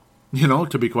misery,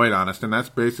 to be quite honest. And that's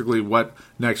basically what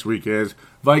next week is.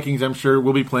 Vikings, I'm sure,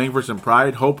 will be playing for some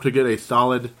pride. Hope to get a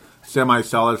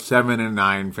semi-solid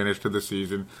 7-9 finish to the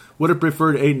season. Would have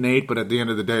preferred 8-8, but at the end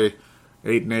of the day,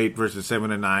 8-8 versus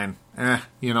 7-9.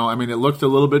 It looks a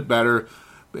little bit better,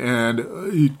 and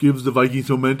it gives the Vikings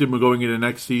momentum going into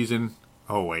next season.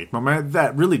 Oh wait,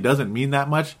 that really doesn't mean that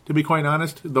much, to be quite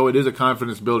honest. Though it is a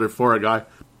confidence builder for a guy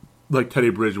like Teddy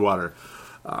Bridgewater,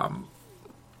 or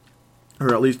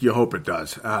at least you hope it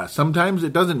does. Sometimes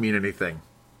it doesn't mean anything.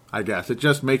 I guess. It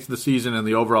just makes the season and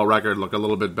the overall record look a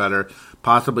little bit better.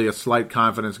 Possibly a slight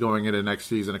confidence going into next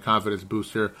season, a confidence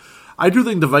booster. I do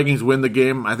think the Vikings win the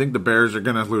game. I think the Bears are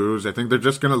going to lose. I think they're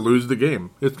just going to lose the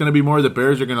game. It's going to be more the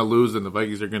Bears are going to lose than the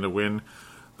Vikings are going to win.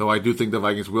 Though I do think the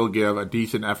Vikings will give a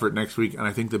decent effort next week, and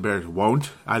I think the Bears won't.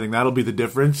 I think that'll be the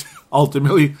difference,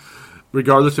 ultimately,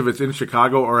 regardless if it's in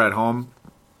Chicago or at home.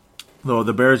 Though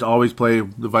the Bears always play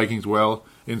the Vikings well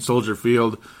in Soldier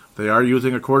Field. They are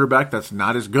using a quarterback that's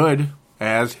not as good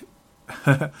as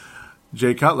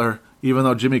Jay Cutler, even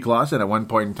though Jimmy Clausen at one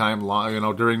point in time,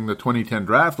 during the 2010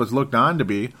 draft was looked on to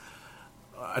be.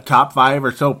 a top 5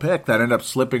 or so pick that ended up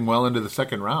slipping well into the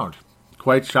second round.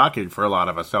 Quite shocking for a lot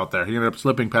of us out there. He ended up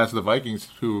slipping past the Vikings,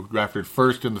 who drafted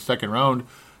first in the second round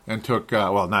and took,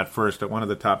 not first, but one of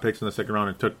the top picks in the second round,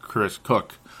 and took Chris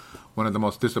Cook. One of the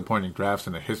most disappointing drafts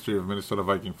in the history of Minnesota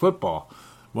Viking football.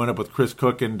 Went up with Chris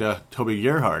Cook and Toby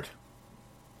Gerhart.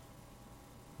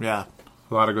 Yeah,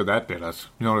 a lot of good that did us.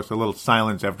 You noticed a little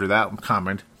silence after that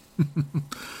comment.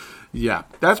 Yeah,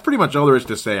 that's pretty much all there is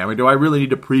to say. I mean, do I really need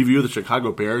to preview the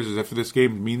Chicago Bears as if this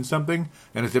game means something?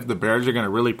 And as if the Bears are going to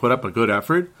really put up a good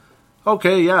effort?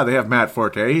 Okay, yeah, they have Matt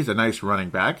Forte. He's a nice running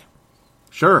back.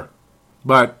 Sure.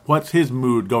 But what's his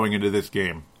mood going into this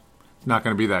game? It's not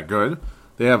going to be that good.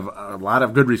 They have a lot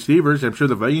of good receivers. I'm sure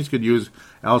the Vikings could use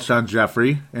Alshon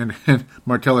Jeffrey and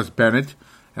Martellus Bennett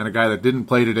and a guy that didn't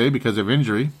play today because of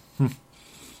injury.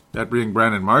 That being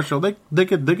Brandon Marshall. They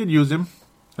could use him.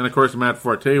 And, of course, Matt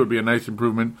Forte would be a nice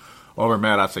improvement over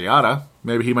Matt Asiata.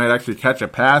 Maybe he might actually catch a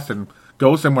pass and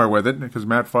go somewhere with it, because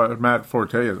Matt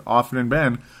Forte has often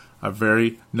been a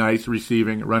very nice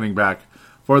receiving running back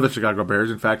for the Chicago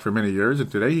Bears. In fact, for many years. And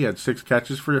today he had 6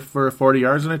 catches for 40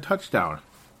 yards and a touchdown.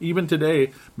 Even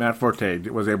today, Matt Forte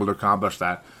was able to accomplish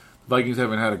that. The Vikings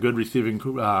haven't had a good receiving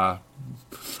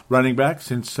running back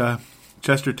since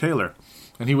Chester Taylor.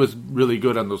 And he was really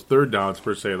good on those third downs,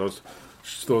 per se, those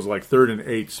like 3rd and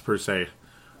 8s, per se.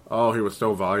 Oh, he was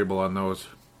so valuable on those.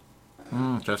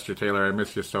 Chester Taylor, I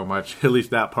miss you so much. At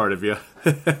least that part of you.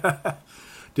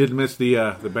 Did miss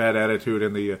the bad attitude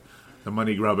and the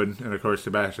money grubbing. And, of course,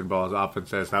 Sebastian Balls often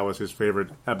says that was his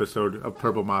favorite episode of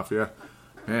Purple Mafia.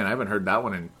 Man, I haven't heard that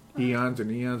one in eons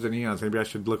and eons and eons. Maybe I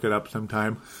should look it up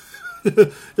sometime.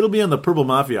 It'll be on the Purple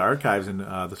Mafia archives and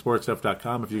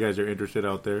thesportstuff.com if you guys are interested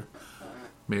out there.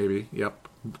 Maybe. Yep.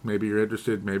 Maybe you're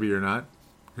interested. Maybe you're not.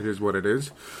 It is what it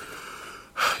is.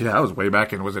 Yeah, that was way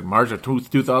back in, was it March of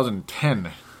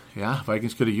 2010? Yeah,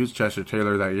 Vikings could have used Chester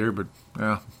Taylor that year, but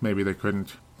maybe they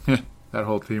couldn't. That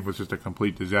whole team was just a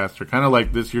complete disaster. Kind of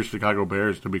like this year's Chicago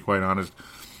Bears, to be quite honest.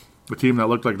 A team that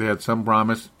looked like they had some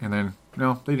promise, and then,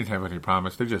 no, they didn't have any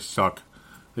promise. They just suck.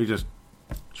 They just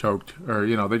choked, or,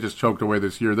 they just choked away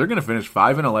this year. They're going to finish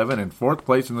 5-11 in 4th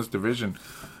place in this division,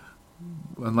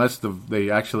 unless they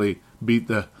actually beat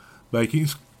the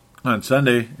Vikings on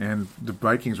Sunday, and the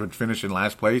Vikings would finish in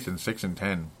last place in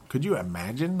 6-10. Could you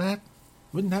imagine that?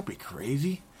 Wouldn't that be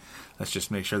crazy? Let's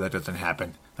just make sure that doesn't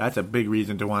happen. That's a big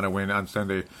reason to want to win on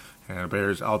Sunday. And the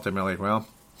Bears ultimately,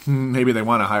 maybe they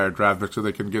want to hire a draft pick so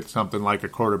they can get something like a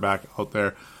quarterback out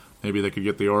there. Maybe they could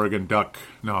get the Oregon Duck.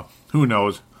 No, who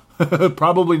knows?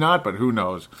 Probably not, but who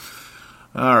knows?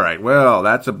 All right, well,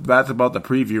 that's about the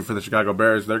preview for the Chicago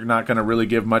Bears. They're not going to really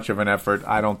give much of an effort,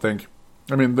 I don't think.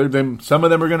 I mean, some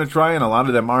of them are going to try, and a lot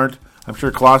of them aren't. I'm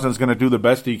sure Clausen's going to do the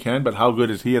best he can, but how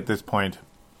good is he at this point?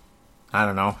 I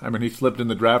don't know. I mean, he slipped in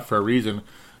the draft for a reason.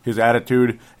 His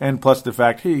attitude, and plus the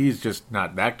fact he's just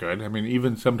not that good. I mean,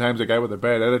 even sometimes a guy with a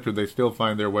bad attitude, they still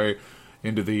find their way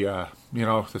into the,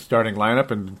 the starting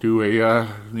lineup and do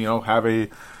have a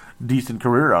decent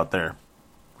career out there,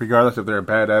 regardless if they're a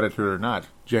bad attitude or not.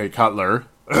 Jay Cutler,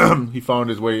 he found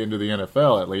his way into the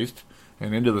NFL at least,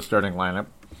 and into the starting lineup.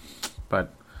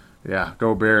 But yeah,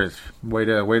 go Bears! Way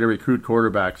to recruit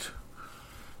quarterbacks.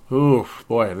 Ooh,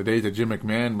 boy, the days of Jim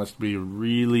McMahon must be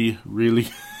really, really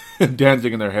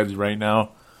dancing in their heads right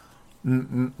now.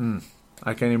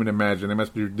 I can't even imagine.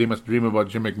 They must dream about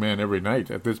Jim McMahon every night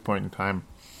at this point in time.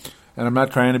 And I'm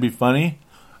not trying to be funny.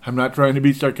 I'm not trying to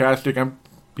be sarcastic. I'm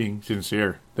being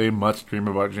sincere. They must dream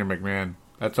about Jim McMahon.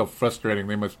 That's how frustrating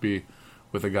they must be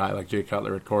with a guy like Jay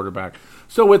Cutler at quarterback.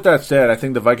 So with that said, I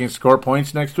think the Vikings score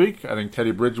points next week. I think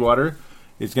Teddy Bridgewater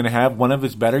is going to have one of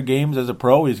his better games as a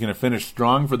pro. He's going to finish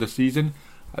strong for the season.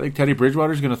 I think Teddy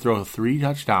Bridgewater is going to throw 3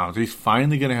 touchdowns. He's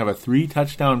finally going to have a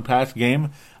 3-touchdown pass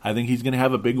game. I think he's going to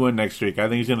have a big one next week. I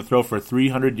think he's going to throw for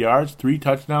 300 yards, 3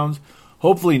 touchdowns.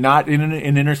 Hopefully not an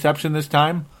interception this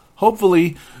time.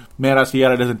 Hopefully Matt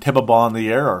Asiata doesn't tip a ball in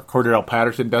the air, or Cordell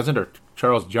Patterson doesn't, or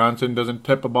Charles Johnson doesn't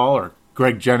tip a ball, or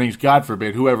Greg Jennings, God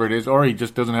forbid, whoever it is, or he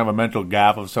just doesn't have a mental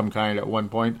gaffe of some kind at one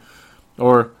point.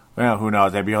 Or, well, who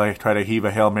knows, maybe he'll try to heave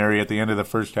a Hail Mary at the end of the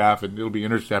first half and it'll be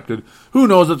intercepted. Who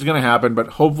knows what's going to happen, but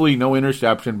hopefully no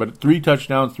interception. But 3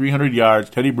 touchdowns, 300 yards,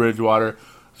 Teddy Bridgewater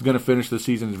is going to finish the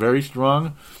season very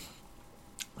strong.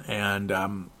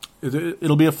 And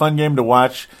it'll be a fun game to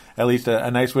watch, at least a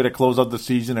nice way to close out the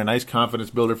season, a nice confidence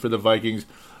builder for the Vikings.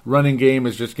 Running game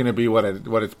is just going to be what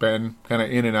it's been, kind of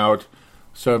in and out.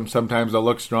 Sometimes they'll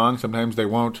look strong, sometimes they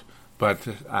won't. But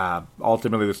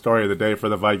ultimately, the story of the day for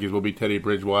the Vikings will be Teddy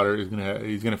Bridgewater.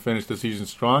 He's going to finish the season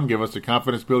strong, give us a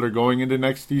confidence builder going into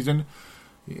next season,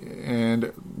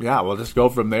 and yeah, we'll just go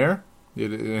from there.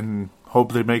 And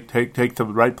hope they take the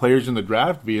right players in the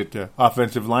draft, be it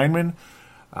offensive lineman,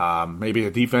 maybe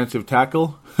a defensive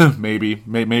tackle, maybe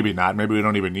not. Maybe we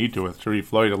don't even need to with Sharif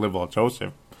Floyd or Livewell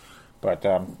Joseph. But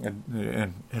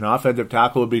an offensive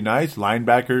tackle would be nice.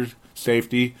 Linebackers,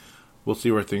 safety. We'll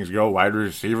see where things go. Wide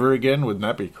receiver again? Wouldn't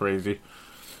that be crazy?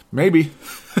 Maybe.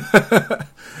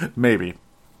 Maybe.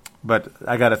 But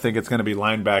I got to think it's going to be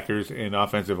linebackers and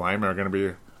offensive linemen are going to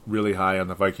be really high on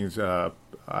the Vikings.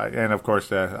 And, of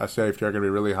course, a safety are going to be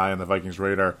really high on the Vikings'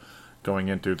 radar going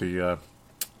into the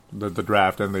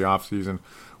draft and the offseason.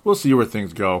 We'll see where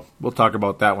things go. We'll talk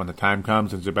about that when the time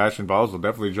comes, and Sebastian Balls will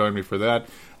definitely join me for that.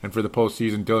 And for the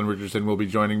postseason, Dylan Richardson will be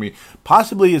joining me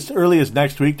possibly as early as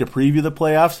next week to preview the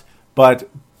playoffs, but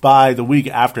by the week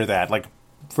after that, like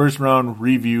first round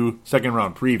review, second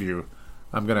round preview,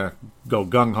 I'm going to go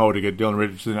gung-ho to get Dylan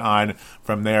Richardson on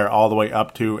from there all the way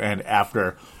up to and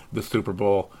after the Super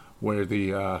Bowl, where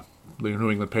the New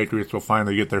England Patriots will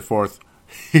finally get their fourth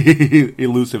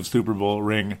elusive Super Bowl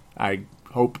ring, I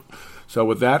hope. So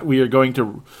with that, we are going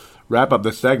to wrap up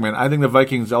this segment. I think the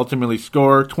Vikings ultimately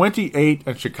score 28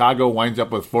 and Chicago winds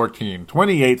up with 14.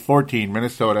 28-14,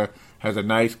 Minnesota has a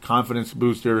nice confidence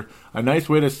booster, a nice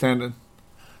way to send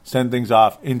things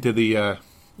off into the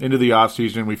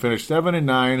offseason. We finished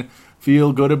 7-9,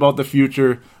 feel good about the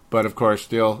future, but of course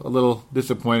still a little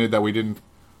disappointed that we didn't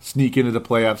sneak into the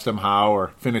playoffs somehow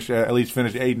or at least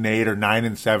finish 8-8 or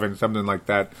 9-7, something like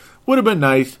that. Would have been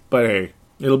nice, but hey,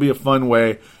 it'll be a fun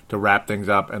way to wrap things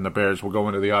up, and the Bears will go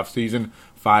into the offseason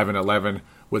 5-11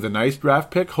 with a nice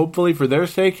draft pick, hopefully for their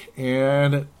sake,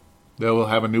 and they will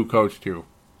have a new coach too.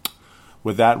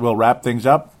 With that, we'll wrap things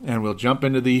up, and we'll jump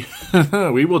into the Fan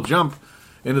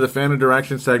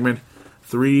Interaction segment.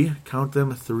 3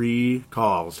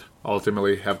 calls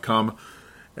ultimately have come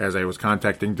as I was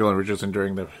contacting Dylan Richardson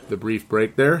during the brief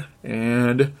break there,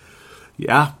 and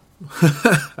yeah.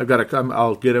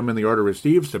 I'll get them in the order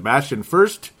received. Sebastian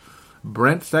first,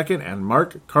 Brent second, and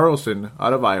Mark Carlson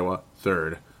out of Iowa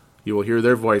third. You will hear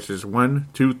their voices. 1,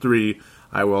 2, 3.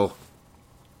 I will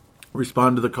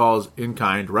respond to the calls in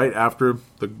kind right after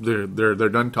they're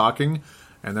done talking,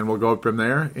 and then we'll go from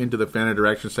there into the Fan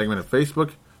Interaction segment of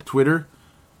Facebook, Twitter,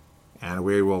 and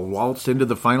we will waltz into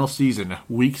the final season,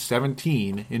 Week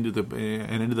 17, into the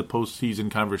postseason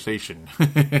conversation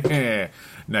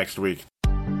next week.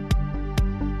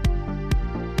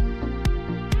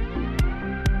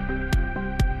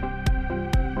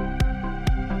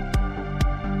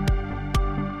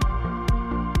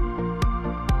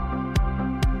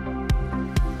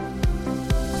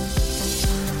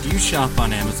 Shop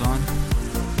on Amazon.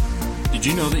 Did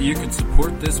you know that you can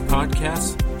support this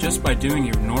podcast just by doing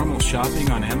your normal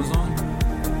shopping on Amazon?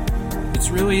 It's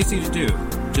really easy to do.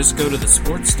 Just go to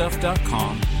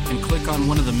thesportstuff.com and click on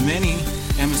one of the many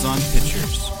Amazon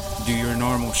pictures. Do your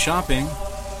normal shopping,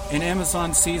 and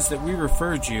Amazon sees that we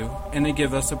referred you, and they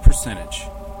give us a percentage.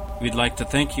 We'd like to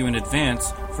thank you in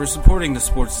advance for supporting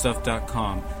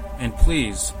thesportstuff.com, and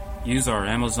please use our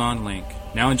Amazon link.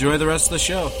 Now enjoy the rest of the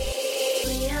show.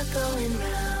 We are going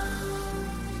round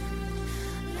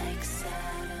like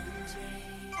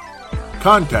 73.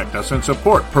 Contact us and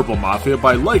support Purple Mafia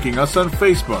by liking us on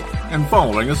Facebook and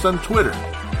following us on Twitter.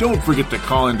 Don't forget to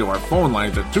call into our phone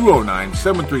lines at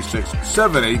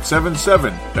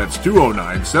 209-736-7877. That's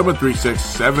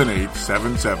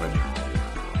 209-736-7877.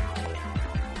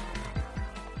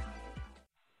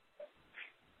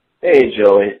 Hey,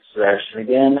 Joey, it's Sebastian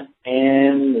again,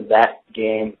 and that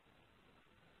game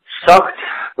sucked,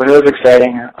 but it was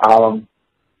exciting.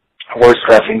 Worst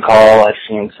reffing call I've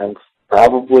seen since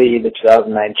probably the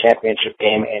 2009 championship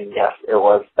game, and yes, it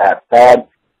was that bad.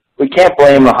 We can't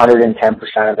blame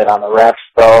 110% of it on the refs,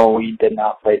 though. We did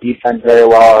not play defense very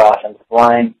well. Our offensive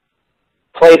line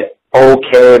played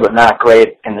okay, but not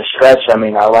great in the stretch. I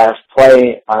mean, our last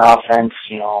play on offense,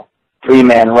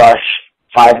 3-man rush,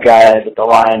 5 guys at the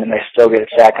line, and they still get a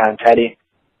sack on Teddy.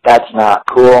 That's not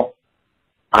cool.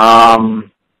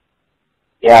 4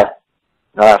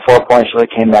 points really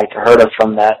came back to hurt us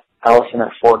from that Ellison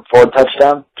or Ford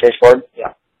touchdown. Chase Ford,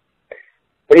 yeah.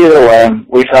 But either way,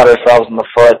 we shot ourselves in the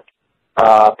foot.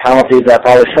 Penalties that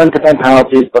probably shouldn't have been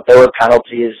penalties, but they were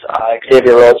penalties.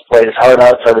 Xavier Rhodes played his heart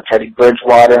out, so did Teddy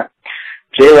Bridgewater.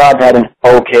 J-Rob had an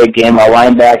okay game. Our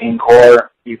linebacking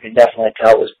core, you can definitely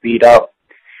tell, was beat up.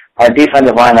 Our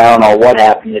defensive line, I don't know what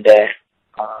happened today.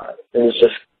 It was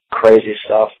just crazy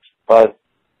stuff. But,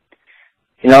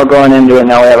 going into it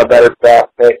now, we have a better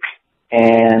draft pick,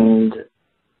 and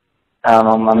I don't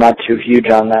know, I'm not too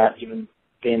huge on that, even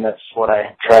being that's what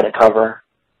I try to cover.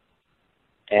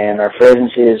 And our free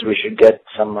agency is we should get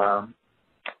some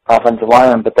offensive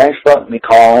linemen. But thanks for letting me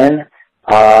call in.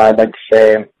 I'd like to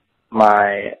say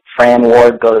my Fran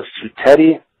award goes to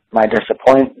Teddy. My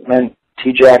disappointment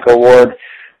T-Jack award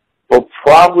will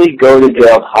probably go to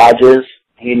Gerald Hodges.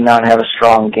 He did not have a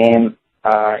strong game,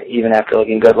 even after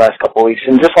looking good last couple of weeks.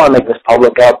 And just want to make this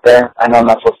public out there. I know I'm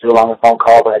not supposed to do a long phone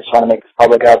call, but I just want to make this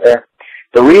public out there.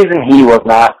 The reason he was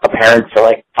not apparent for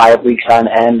like 5 weeks on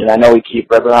end, and I know we keep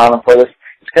ripping on him for this,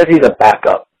 is because he's a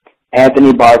backup.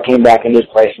 Anthony Barr came back into his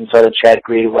place and so did Chad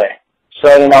Greenway. So,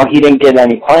 he didn't get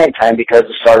any playing time because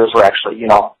the starters were actually,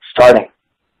 starting.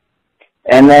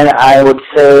 And then I would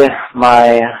say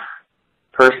my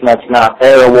person that's not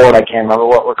there award, I can't remember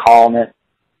what we're calling it,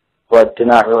 but did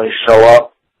not really show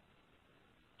up.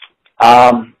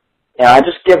 I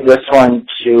just give this one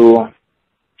to,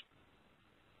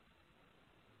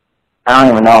 I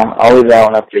don't even know. I'll leave that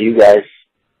one up to you guys.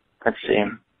 Let's see.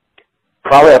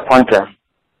 Probably a punter.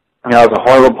 It was a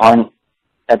horrible punt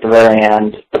at the very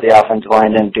end, but the offensive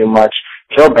line didn't do much.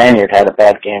 Joe Banyard had a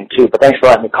bad game, too. But thanks for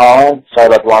letting me call in. Sorry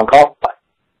about the long call. Bye.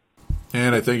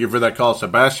 And I thank you for that call,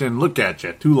 Sebastian. Look at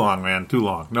you. Too long, man. Too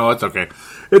long. No, it's okay.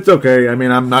 It's okay. I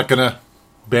mean, I'm not going to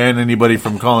ban anybody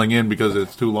from calling in because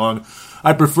it's too long.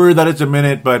 I prefer that it's a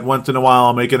minute, but once in a while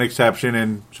I'll make an exception.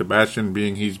 And Sebastian,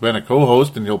 being he's been a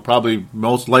co-host, and he'll probably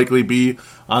most likely be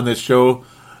on this show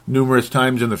numerous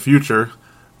times in the future,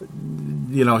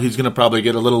 he's going to probably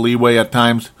get a little leeway at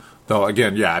times. Though,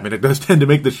 again, yeah, I mean, it does tend to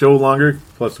make the show longer,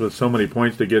 plus with so many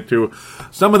points to get to.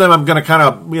 Some of them I'm going to kind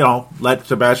of, let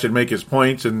Sebastian make his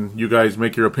points, and you guys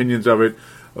make your opinions of it.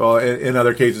 In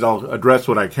other cases, I'll address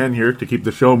what I can here to keep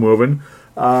the show moving.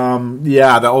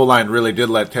 The O-line really did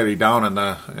let Teddy down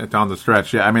down the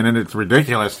stretch. Yeah, I mean, and it's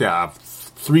ridiculous. Yeah,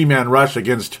 3-man rush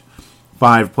against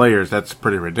 5 players. That's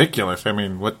pretty ridiculous. I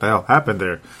mean, what the hell happened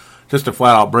there? Just a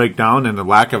flat-out breakdown and the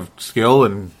lack of skill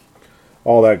and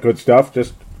all that good stuff.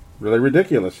 Just really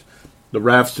ridiculous. The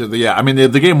refs,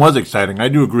 the game was exciting. I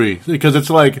do agree. Because it's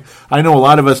like, I know a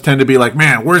lot of us tend to be like,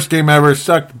 man, worst game ever,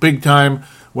 sucked big time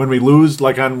when we lose,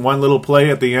 like on one little play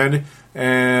at the end.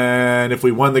 And if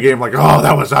we won the game, like, oh,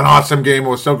 that was an awesome game. It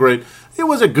was so great. It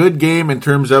was a good game in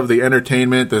terms of the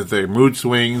entertainment, the mood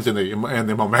swings, and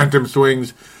the momentum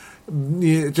swings.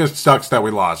 It just sucks that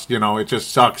we lost. It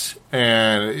just sucks.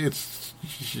 And it's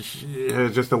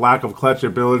just a lack of clutch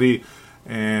ability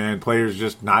and players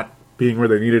just not being where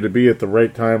they needed to be at the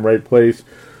right time, right place.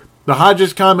 The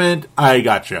Hodges comment, I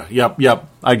got you. Yep,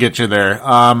 I get you there.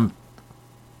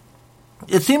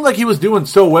 It seemed like he was doing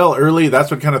so well early. That's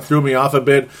what kind of threw me off a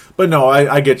bit. But no,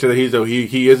 I get you that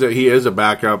he is a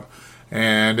backup,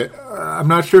 and I'm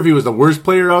not sure if he was the worst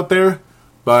player out there,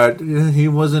 but he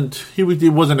wasn't.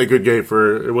 It wasn't a good day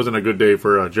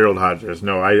for Gerald Hodges.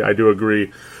 No, I do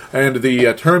agree. And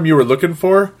the term you were looking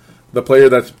for, the player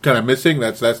that's kind of missing,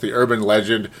 that's the urban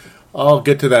legend. I'll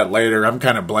get to that later. I'm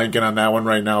kind of blanking on that one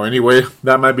right now. Anyway,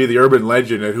 that might be the urban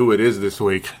legend at who it is this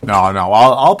week. No,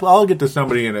 I'll get to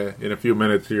somebody in a few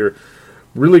minutes here.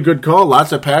 Really good call,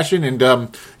 lots of passion, and I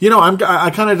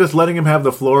kind of just letting him have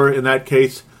the floor in that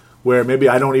case, where maybe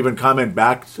I don't even comment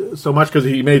back so much because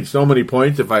he made so many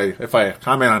points. If I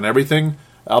comment on everything,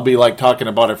 I'll be like talking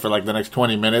about it for like the next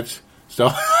 20 minutes. So,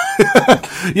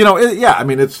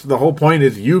 it's the whole point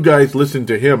is you guys listen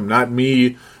to him, not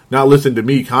me. Not listen to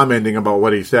me commenting about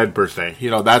what he said, per se.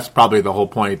 That's probably the whole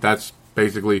point. That's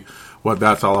basically what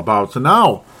that's all about. So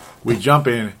now we jump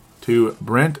in to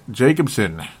Brent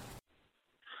Jacobson.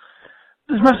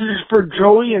 This message is for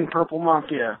Joey and Purple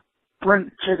Mafia.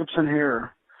 Brent Jacobson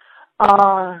here.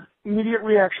 Immediate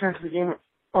reaction after the game.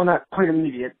 Oh, not quite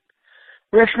immediate.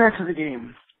 Reaction after the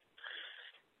game.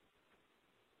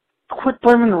 Quit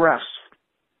blaming the refs.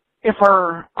 If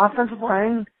our offensive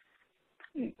line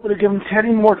would have given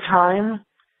Teddy more time,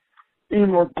 maybe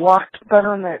more blocked better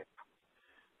on that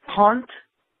punt,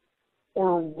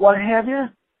 or what have you,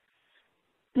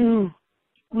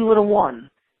 we would have won.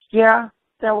 Yeah,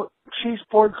 that Chase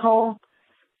Ford call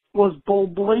was bull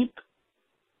bleep,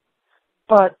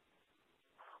 but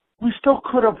we still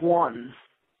could have won.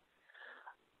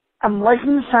 I'm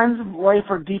liking the signs of life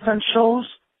our defense shows.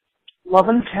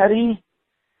 Loving Teddy.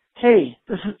 Hey,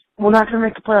 we're not going to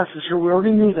make the playoffs this year. We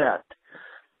already knew that.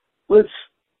 Let's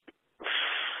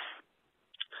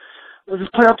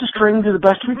just play out the string, do the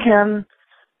best we can,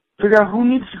 figure out who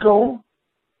needs to go,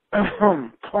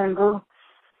 Plunger,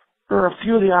 or a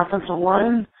few of the offensive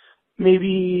line,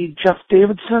 maybe Jeff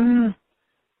Davidson.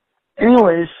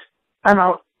 Anyways, I'm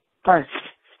out. Bye.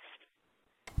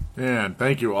 And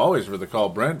thank you always for the call,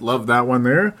 Brent. Love that one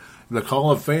there. The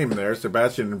Call of Fame there.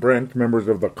 Sebastian and Brent, members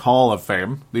of the Call of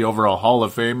Fame, the overall Hall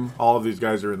of Fame. All of these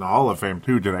guys are in the Hall of Fame,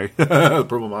 too, today. The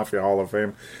Purple Mafia Hall of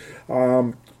Fame.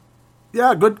 Good.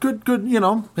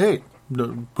 Hey,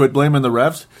 quit blaming the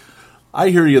refs. I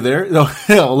hear you there.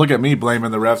 Look at me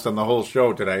blaming the refs on the whole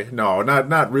show today. No,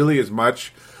 not really as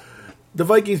much. The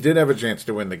Vikings did have a chance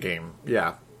to win the game.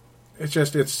 Yeah. It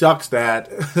sucks that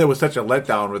there was such a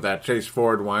letdown with that Chase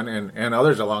Ford one and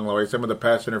others along the way. Some of the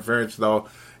pass interference, though,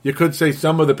 you could say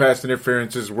some of the pass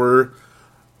interferences were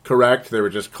correct. They were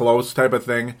just close type of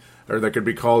thing, or they could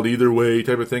be called either way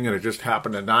type of thing, and it just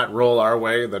happened to not roll our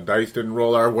way. The dice didn't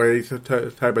roll our way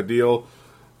type of deal.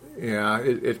 Yeah,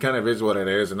 it kind of is what it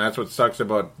is, and that's what sucks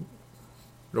about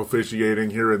officiating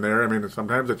here and there. I mean,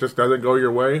 sometimes it just doesn't go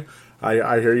your way.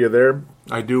 I hear you there.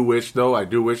 I do wish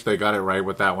they got it right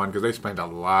with that one, because they spent a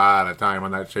lot of time on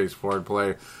that Chase Ford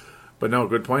play. But no,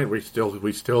 good point. We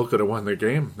still could have won the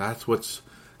game. That's what's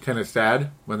kind of sad,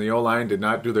 when the O-line did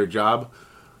not do their job.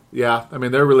 Yeah, I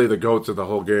mean, they're really the goats of the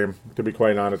whole game, to be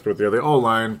quite honest with you. The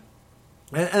O-line,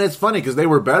 and it's funny, because they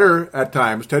were better at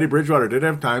times. Teddy Bridgewater did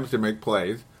have times to make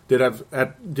plays. Did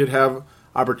have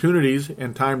opportunities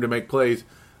and time to make plays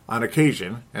on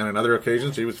occasion, and on other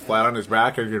occasions he was flat on his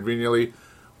back, and conveniently,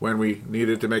 when we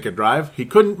needed to make a drive, he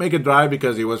couldn't make a drive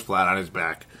because he was flat on his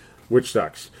back, which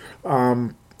sucks.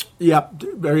 Yep,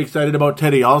 very excited about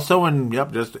Teddy also, and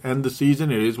yep, just end the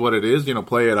season. It is what it is,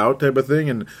 play it out type of thing,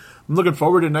 and I'm looking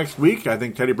forward to next week. I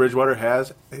think Teddy Bridgewater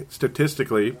has,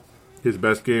 statistically, his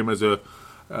best game of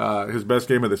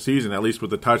the season, at least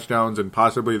with the touchdowns and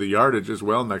possibly the yardage as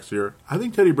well next year. I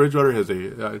think Teddy Bridgewater has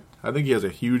a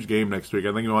huge game next week.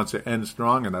 I think he wants to end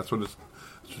strong, and that's what's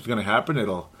going to happen.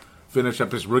 It'll finish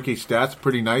up his rookie stats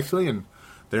pretty nicely, and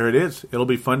there it is. It'll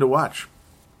be fun to watch.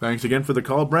 Thanks again for the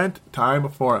call, Brent. Time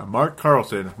for Mark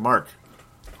Carlson. Mark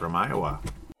from Iowa.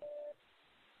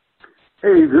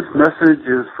 Hey, this message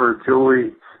is for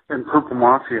Joey and Purple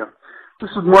Mafia.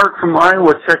 This is Mark from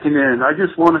Iowa checking in. I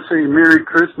just want to say Merry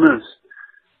Christmas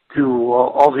to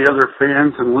all the other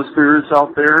fans and listeners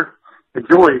out there. And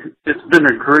Joey, it's been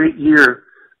a great year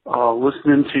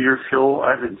listening to your show.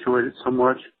 I've enjoyed it so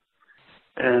much.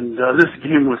 And this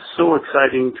game was so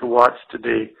exciting to watch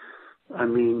today. I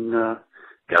mean,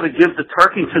 got to give the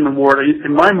Tarkington Award,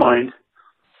 in my mind,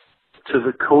 to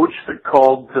the coach that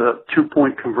called the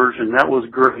 2-point conversion. That was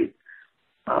great.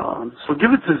 So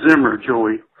give it to Zimmer,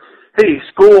 Joey. Hey,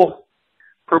 Skull,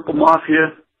 Purple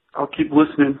Mafia, I'll keep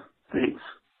listening. Thanks.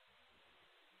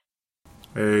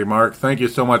 Hey, Mark, thank you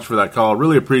so much for that call.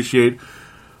 Really appreciate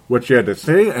what you had to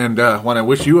say, and want to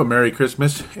wish you a Merry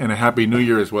Christmas and a Happy New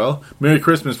Year as well. Merry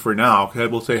Christmas for now.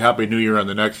 We'll say Happy New Year on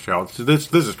the next show. So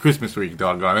this is Christmas week,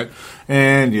 doggone it.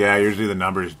 And yeah, usually the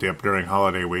numbers dip during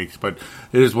holiday weeks, but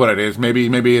it is what it is.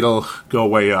 Maybe it'll go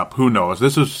way up. Who knows?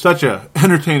 This was such a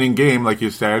entertaining game, like you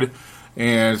said.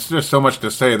 And it's just so much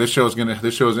to say. This show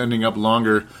is ending up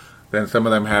longer than some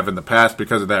of them have in the past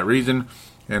because of that reason.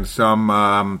 And some,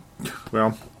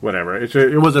 well, whatever.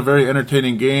 It was a very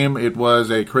entertaining game. It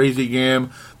was a crazy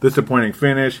game. Disappointing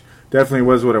finish. Definitely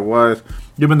was what it was.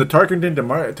 Given the Tarkington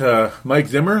to Mike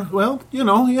Zimmer, well,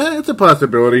 yeah, it's a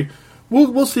possibility.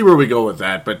 We'll see where we go with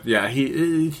that. But yeah,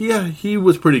 he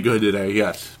was pretty good today.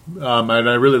 Yes, and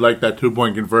I really like that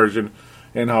 2-point conversion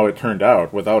and how it turned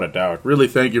out, without a doubt. Really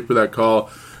thank you for that call.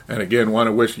 And again, want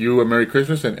to wish you a Merry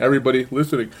Christmas, and everybody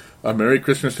listening a Merry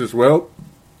Christmas as well.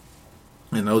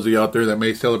 And those of you out there that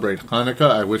may celebrate Hanukkah,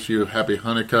 I wish you Happy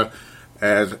Hanukkah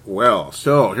as well.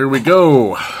 So, here we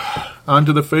go. On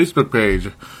to the Facebook page.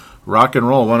 Rock and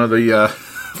roll, one of the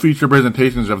feature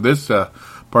presentations of this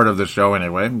part of the show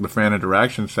anyway, the fan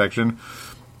interaction section.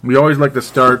 We always like to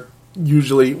start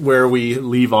usually where we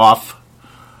leave off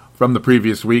from the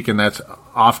previous week, and that's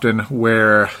often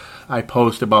where I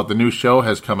post about the new show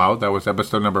has come out. That was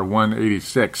episode number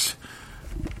 186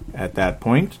 at that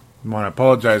point. I want to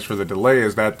apologize for the delay,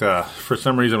 as that for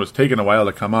some reason was taking a while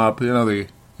to come up. The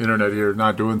internet here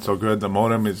not doing so good. The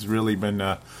modem has really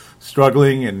been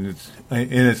struggling, and it's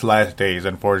in its last days,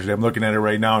 unfortunately. I'm looking at it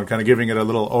right now and kind of giving it a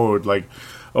little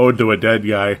ode to a dead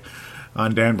guy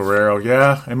on Dan Barrero.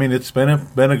 Yeah, I mean, it's been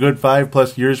a good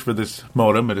 5+ years for this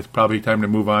modem, and it's probably time to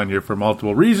move on here for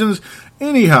multiple reasons.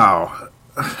 Anyhow,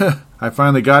 I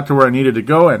finally got to where I needed to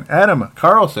go, and Adam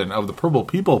Carlson of the Purple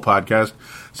People podcast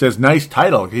says, nice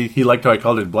title. He liked how I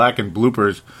called it Black and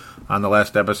Bloopers on the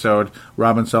last episode.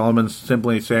 Robin Solomon's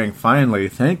simply saying, finally,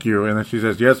 thank you. And then she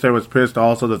says, yes, I was pissed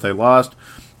also that they lost.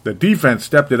 The defense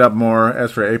stepped it up more.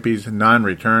 As for AP's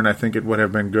non-return, I think it would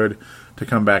have been good to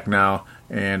come back now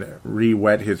and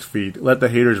re-wet his feet. Let the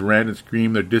haters rant and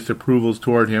scream their disapprovals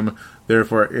toward him.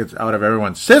 Therefore, it's out of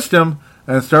everyone's system.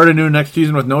 And start anew next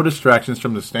season with no distractions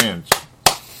from the stands.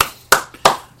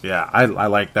 Yeah, I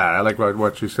like that. I like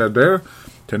what she said there.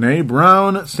 Tanae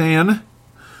Brown saying,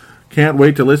 Can't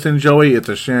wait to listen, Joey. It's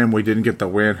a shame we didn't get the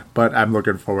win, but I'm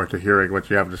looking forward to hearing what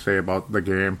you have to say about the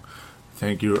game.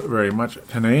 Thank you very much,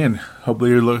 Tanae, and hopefully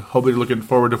you're looking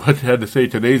forward to what you had to say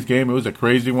today's game. It was a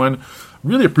crazy one.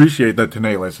 Really appreciate that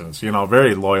Tanae listens.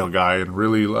 Very loyal guy and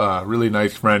really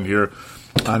nice friend here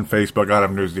on Facebook out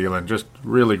of New Zealand. Just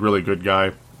really, really good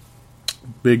guy.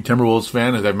 Big Timberwolves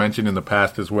fan, as I've mentioned in the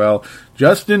past as well.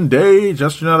 Justin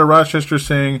out of Rochester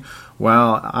saying,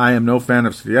 while I am no fan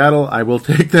of Seattle, I will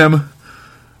take them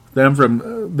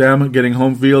from them getting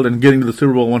home field and getting to the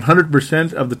Super Bowl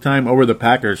 100% of the time over the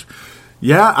Packers.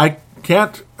 Yeah, I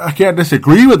can't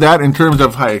disagree with that in terms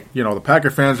of the Packer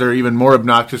fans are even more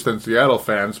obnoxious than Seattle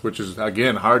fans, which is,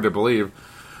 again, hard to believe.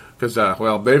 Because,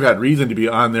 they've had reason to be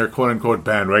on their quote-unquote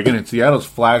bandwagon, and Seattle's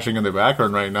flashing in the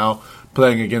background right now,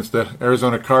 playing against the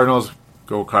Arizona Cardinals.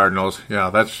 Go Cardinals.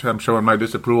 Yeah, I'm showing my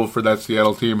disapproval for that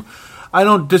Seattle team. I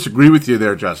don't disagree with you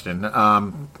there, Justin.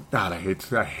 God, I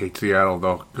hate Seattle,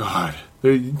 though. God.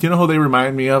 Do you know who they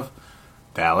remind me of?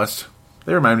 Dallas.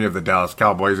 They remind me of the Dallas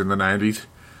Cowboys in the 90s.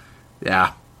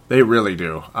 Yeah, they really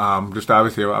do. Just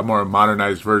obviously a more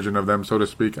modernized version of them, so to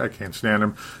speak. I can't stand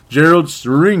them. Gerald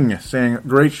String saying,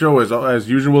 great show as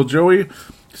usual, Joey.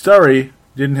 Sorry,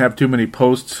 didn't have too many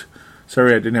posts.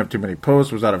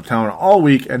 Was out of town all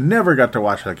week and never got to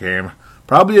watch the game.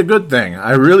 Probably a good thing.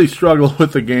 I really struggle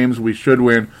with the games we should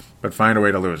win, but find a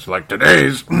way to lose. Like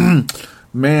today's.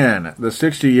 Man, the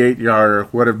 68-yarder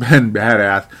would have been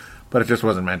badass, but it just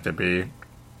wasn't meant to be.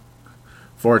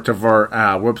 For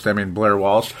Blair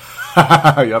Walsh.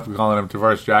 Yep, calling him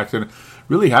Tavares Jackson.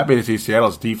 Really happy to see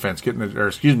Arizona's defense getting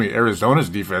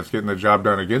the job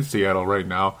done against Seattle right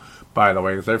now. By the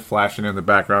way, because they're flashing in the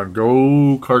background.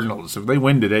 Go Cardinals. If they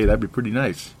win today, that'd be pretty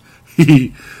nice.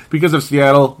 Because if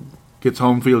Seattle gets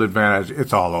home field advantage,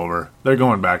 it's all over. They're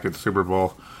going back to the Super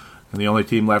Bowl. And the only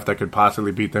team left that could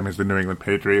possibly beat them is the New England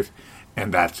Patriots.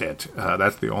 And that's it.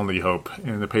 That's the only hope.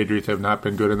 And the Patriots have not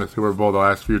been good in the Super Bowl the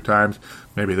last few times.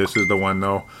 Maybe this is the one,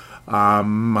 though.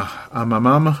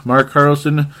 Mark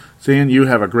Carlson saying you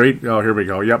have a great... Oh, here we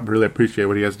go. Yep, really appreciate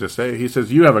what he has to say. He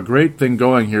says, you have a great thing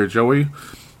going here, Joey.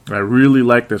 I really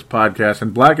like this podcast.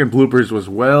 And Black and Bloopers was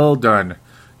well done.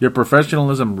 Your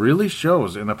professionalism really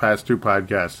shows in the past two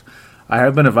podcasts. I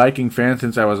have been a Viking fan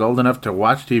since I was old enough to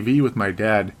watch TV with my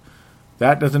dad.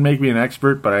 That doesn't make me an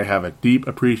expert, but I have a deep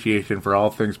appreciation for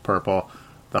all things purple.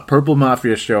 The Purple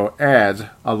Mafia show adds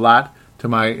a lot to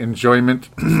my enjoyment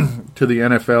to the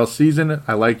NFL season.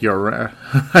 I like your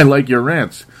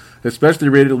rants, especially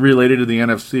related to the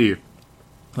NFC.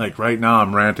 Like right now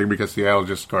I'm ranting because Seattle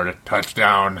just scored a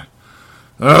touchdown.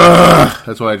 Ugh!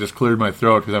 That's why I just cleared my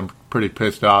throat because I'm pretty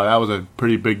pissed off. That was a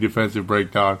pretty big defensive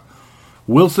breakdown.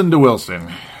 Wilson to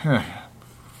Wilson.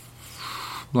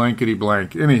 Blankety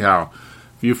blank. Anyhow,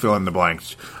 you fill in the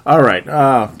blanks. All right.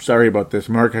 Sorry about this,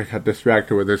 Mark. I got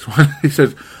distracted with this one. He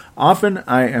says, often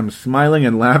I am smiling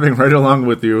and laughing right along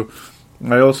with you.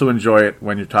 I also enjoy it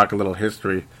when you talk a little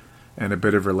history and a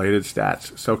bit of related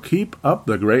stats. So keep up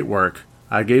the great work.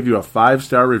 I gave you a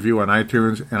 5-star review on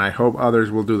iTunes, and I hope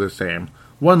others will do the same.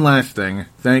 One last thing.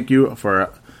 Thank you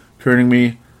for turning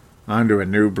me onto a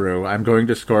new brew. I'm going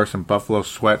to score some Buffalo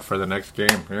Sweat for the next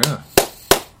game. Yeah.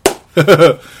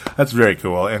 That's very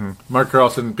cool. And Mark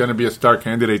Carlson going to be a star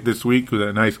candidate this week with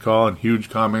a nice call and huge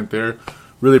comment there.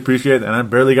 Really appreciate it. And I've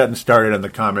barely gotten started on the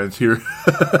comments here.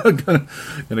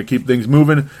 Gonna keep things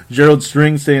moving. Gerald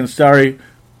String saying sorry,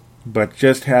 but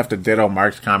just have to ditto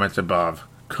Mark's comments above.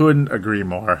 Couldn't agree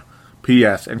more.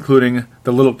 P.S. including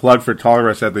the little plug for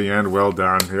Tolerus at the end. Well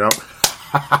done. Yep.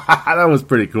 That was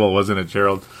pretty cool, wasn't it,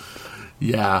 Gerald?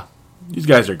 Yeah. These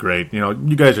guys are great.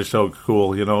 You guys are so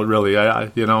cool, really.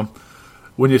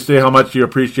 When you say how much you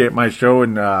appreciate my show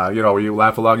and, you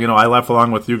laugh along, I laugh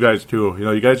along with you guys too.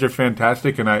 You guys are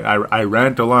fantastic, and I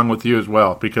rant along with you as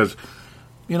well because,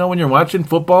 when you're watching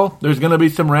football, there's going to be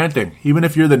some ranting. Even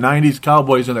if you're the 90s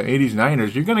Cowboys and the 80s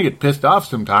Niners, you're going to get pissed off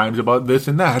sometimes about this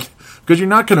and that because you're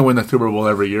not going to win the Super Bowl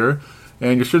every year,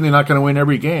 and you're certainly not going to win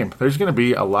every game. There's going to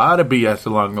be a lot of BS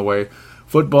along the way.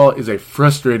 Football is a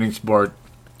frustrating sport,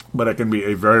 but it can be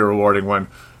a very rewarding one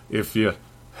if you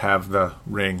have the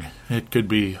ring. It could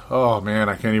be, oh man,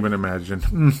 I can't even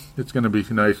imagine. It's going to be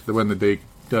nice when the day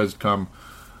does come,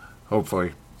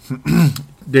 hopefully.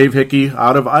 Dave Hickey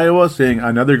out of Iowa saying,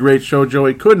 another great show,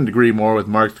 Joey. Couldn't agree more with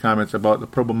Mark's comments about the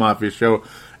Purple Mafia show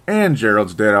and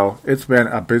Gerald's ditto. It's been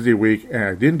a busy week, and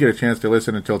I didn't get a chance to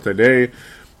listen until today.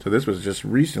 So this was just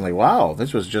recently. Wow,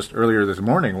 this was just earlier this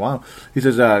morning. Wow. He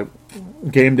says,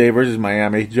 game day versus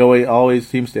Miami. Joey always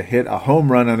seems to hit a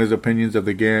home run on his opinions of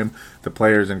the game, the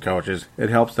players, and coaches.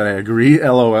 It helps that I agree,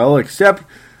 LOL, except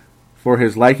for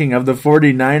his liking of the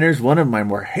 49ers, one of my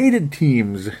more hated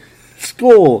teams.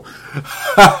 Skull.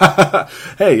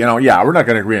 Hey, we're not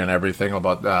going to agree on everything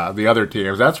about the other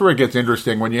teams. That's where it gets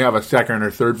interesting. When you have a second or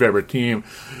third favorite team,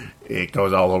 it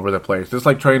goes all over the place. It's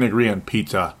like trying to agree on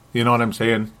pizza. You know what I'm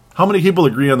saying? How many people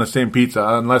agree on the same pizza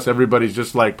unless everybody's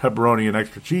just like pepperoni and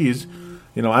extra cheese?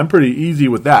 I'm pretty easy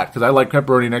with that because I like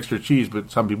pepperoni and extra cheese,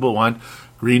 but some people want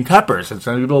green peppers, and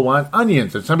some people want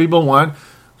onions, and some people want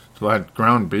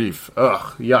ground beef.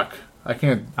 Ugh, yuck.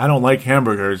 I don't like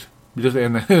hamburgers.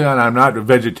 And I'm not a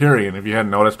vegetarian, if you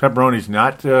hadn't noticed. Pepperoni's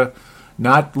not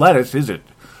lettuce, is it?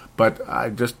 But I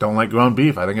just don't like ground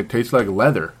beef. I think it tastes like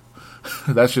leather.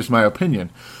 That's just my opinion.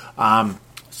 So,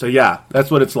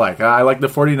 that's what it's like. I like the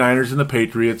 49ers and the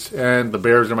Patriots, and the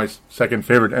Bears are my second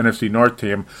favorite NFC North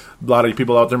team. A lot of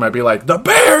people out there might be like, the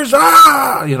Bears,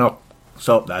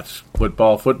 So that's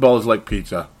football. Football is like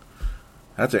pizza.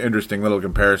 That's an interesting little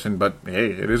comparison, but hey,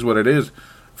 it is what it is.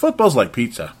 Football's like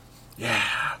pizza. Yeah.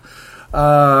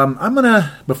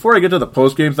 Before I get to the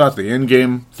post-game thoughts, the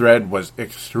in-game thread was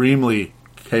extremely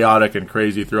chaotic and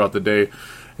crazy throughout the day,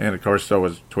 and of course so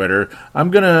was Twitter.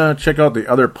 I'm going to check out the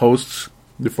other posts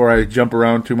before I jump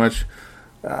around too much.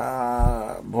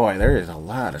 Boy, there is a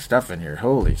lot of stuff in here.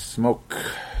 Holy smoke.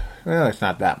 Well, it's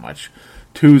not that much.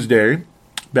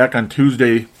 Back on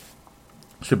Tuesday,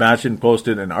 Sebastian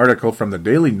posted an article from the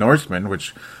Daily Norseman,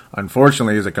 which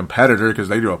unfortunately is a competitor because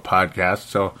they do a podcast,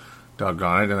 so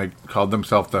doggone it, and they called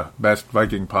themselves the best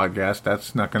Viking podcast.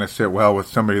 That's not going to sit well with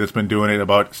somebody that's been doing it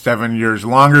about 7 years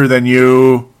longer than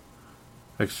you.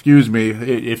 Excuse me,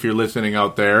 if you're listening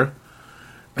out there.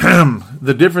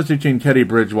 The difference between Teddy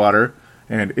Bridgewater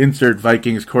and insert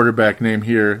Vikings quarterback name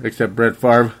here, except Brett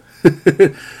Favre.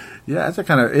 Yeah,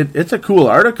 it's a cool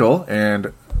article,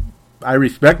 and I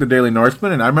respect the Daily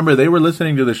Norseman, and I remember they were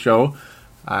listening to the show.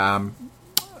 I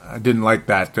didn't like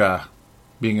that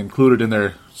being included in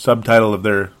their subtitle of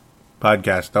their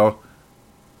podcast, though.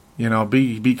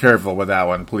 Be careful with that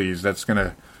one, please.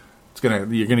 You're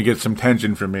gonna get some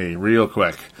tension from me real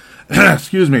quick.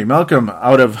 Excuse me, Malcolm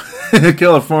out of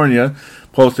California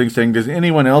posting saying, does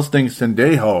anyone else think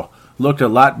Sendejo looked a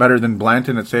lot better than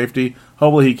Blanton at safety?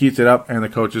 Hopefully he keeps it up and the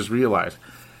coaches realize.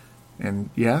 And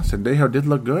yeah, Sendejo did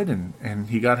look good, and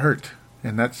he got hurt,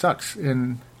 and that sucks.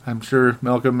 And I'm sure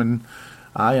Malcolm and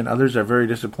I and others are very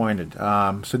disappointed.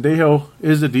 Sendejo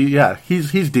is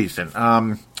he's decent.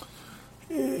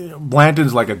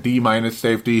 Blanton's like a D-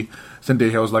 safety.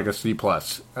 Sendejo's like a C+.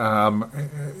 So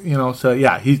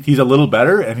yeah, he's a little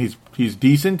better, and he's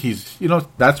decent.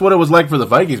 That's what it was like for the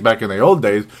Vikings back in the old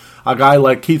days. A guy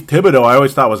like Keith Thibodeau, I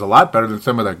always thought was a lot better than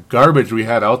some of the garbage we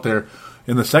had out there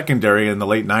in the secondary in the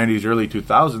late 90s, early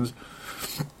 2000s.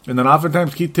 And then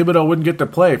oftentimes Keith Thibodeau wouldn't get to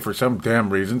play for some damn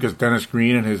reason because Dennis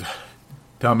Green and his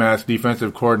dumbass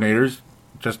defensive coordinators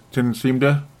just didn't seem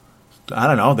to, I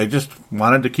don't know, they just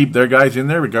wanted to keep their guys in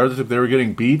there regardless if they were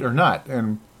getting beat or not.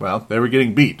 And, well, they were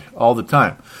getting beat all the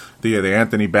time. The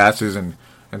Anthony Basses and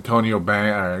Antonio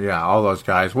all those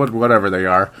guys, whatever they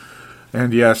are.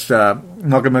 And yes,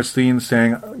 Malcolm Epstein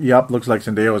saying, yep, looks like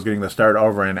Sendejo is getting the start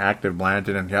over an active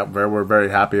Blanton, and yep, we're very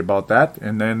happy about that.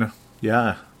 And then,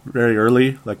 yeah, very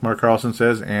early, like Mark Carlson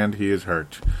says, and he is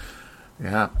hurt.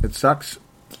 Yeah, it sucks.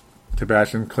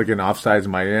 Sebastian clicking offsides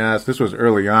my ass. This was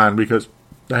early on because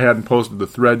I hadn't posted the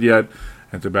thread yet,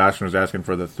 and Sebastian was asking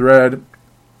for the thread.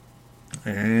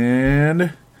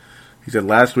 And he said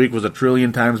last week was a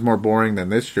trillion times more boring than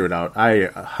this shootout. I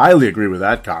highly agree with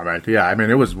that comment. Yeah, I mean,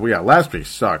 last week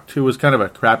sucked. It was kind of a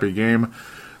crappy game.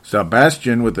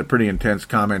 Sebastian with a pretty intense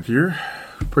comment here.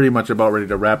 Pretty much about ready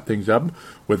to wrap things up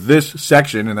with this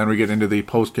section, and then we get into the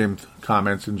post-game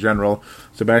comments in general.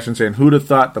 Sebastian saying, who'd have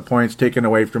thought the points taken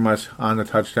away from us on the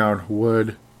touchdown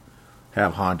would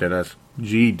have haunted us?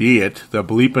 GD it, the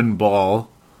bleeping ball.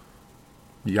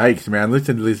 Yikes, man.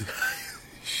 Listen to this.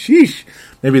 Sheesh.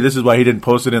 Maybe this is why he didn't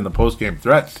post it in the post-game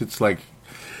threats. It's like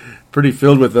pretty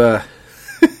filled with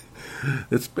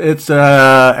it's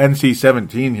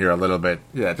NC-17 here a little bit.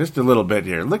 Yeah, just a little bit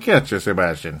here. Look at you,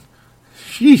 Sebastian.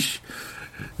 Sheesh.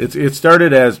 It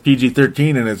started as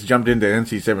PG-13 and it's jumped into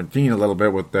NC-17 a little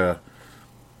bit with the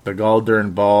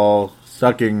Galdern ball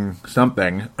sucking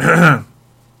something.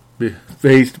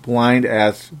 Faced blind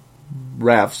ass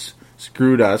refs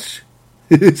screwed us.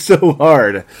 It's so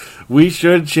hard. We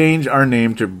should change our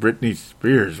name to Britney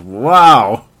Spears.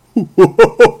 Wow.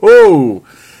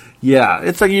 Yeah,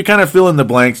 it's like you kind of fill in the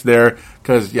blanks there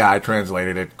because, yeah, I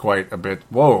translated it quite a bit.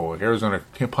 Whoa, Arizona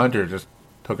punter just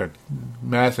took a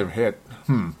massive hit.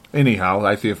 Anyhow,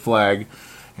 I see a flag,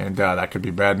 and that could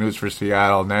be bad news for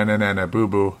Seattle. Na-na-na-na,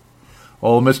 boo-boo.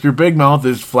 Old Mr. Big Mouth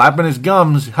is flapping his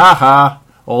gums. Ha-ha.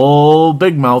 Old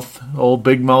Big Mouth.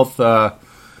 I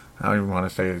don't even want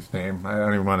to say his name. I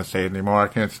don't even want to say it anymore. I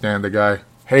can't stand the guy.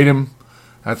 Hate him.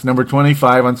 That's number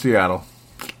 25 on Seattle.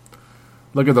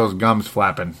 Look at those gums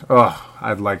flapping. Oh,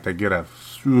 I'd like to get I'd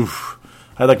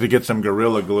like to get some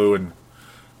Gorilla Glue and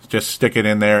just stick it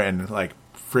in there and like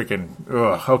freaking.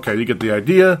 Okay, you get the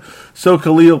idea. So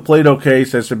Khalil played okay,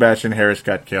 says Sebastian Harris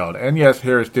got killed. And yes,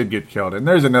 Harris did get killed. And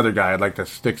there's another guy I'd like to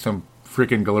stick some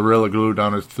freaking Gorilla Glue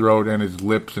down his throat and his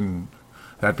lips, and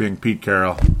that being Pete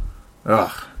Carroll.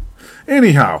 Ugh.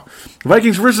 Anyhow,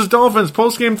 Vikings versus Dolphins,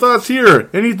 post-game thoughts here.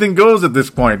 Anything goes at this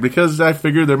point, because I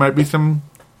figure there might be some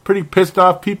pretty pissed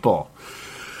off people.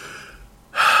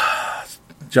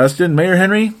 Justin, Mayor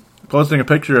Henry, posting a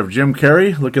picture of Jim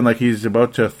Carrey, looking like he's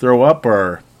about to throw up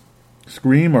or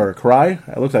scream or cry.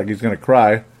 It looks like he's going to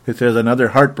cry. It says another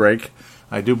heartbreak.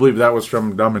 I do believe that was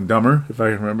from Dumb and Dumber, if I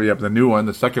remember. Yep, the new one,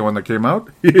 the second one that came out.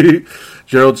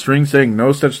 Gerald String saying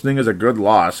no such thing as a good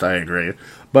loss. I agree.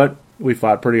 But we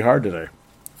fought pretty hard today.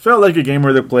 Felt like a game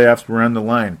where the playoffs were on the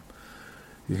line.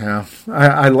 Yeah,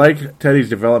 I like Teddy's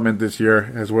development this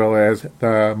year, as well as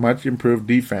the much improved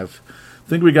defense. I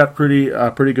think we got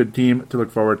pretty good team to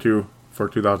look forward to for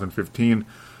 2015.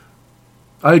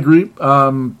 I agree.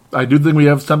 I do think we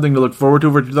have something to look forward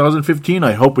to for 2015.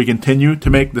 I hope we continue to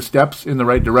make the steps in the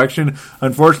right direction.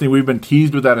 Unfortunately, we've been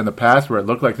teased with that in the past, where it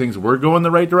looked like things were going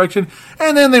the right direction,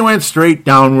 and then they went straight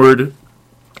downward,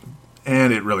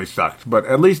 and it really sucked. But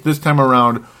at least this time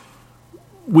around,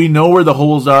 we know where the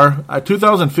holes are.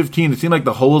 2015, it seemed like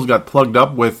the holes got plugged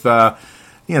up with,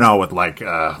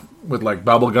 with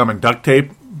bubble gum and duct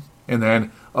tape, and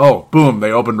then, oh, boom,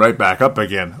 they opened right back up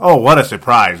again. Oh, what a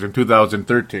surprise in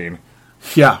 2013.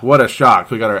 Yeah, what a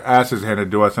shock. We got our asses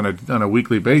handed to us on a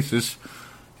weekly basis.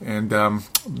 And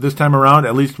this time around,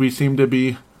 at least we seem to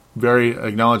be very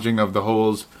acknowledging of the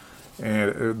holes,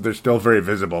 and they're still very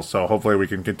visible. So hopefully we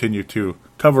can continue to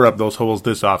cover up those holes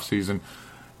this offseason.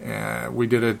 We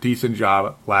did a decent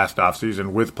job last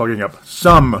offseason with plugging up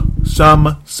some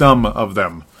of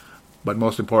them. But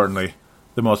most importantly,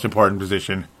 the most important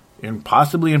position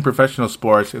possibly in professional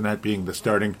sports, and that being the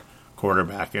starting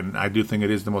quarterback. And I do think it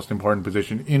is the most important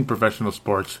position in professional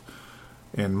sports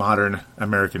in modern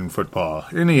American football.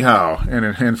 Anyhow, and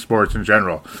in sports in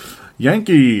general.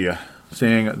 Yankee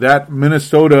saying that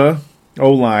Minnesota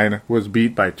O-line was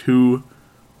beat by two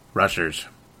rushers.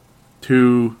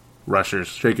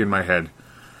 Shaking my head.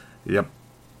 Yep.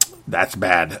 That's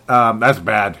bad. That's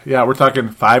bad. Yeah, we're talking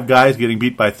 5 guys getting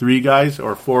beat by 3 guys,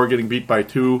 or 4 getting beat by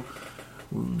 2.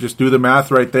 Just do the math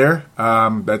right there.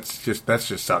 That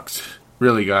just sucks.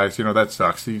 Really, guys, that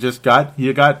sucks. You got,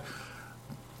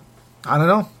 I don't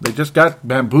know, they just got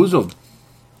bamboozled.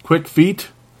 Quick feet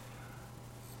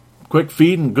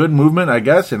and good movement, I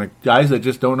guess, and guys that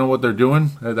just don't know what they're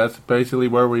doing. That's basically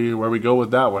where we go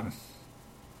with that one.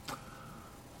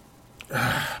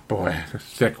 Boy,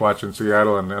 sick watching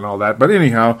Seattle and all that. But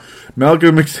anyhow,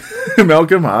 Malcolm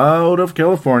out of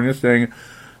California saying,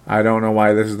 I don't know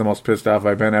why this is the most pissed off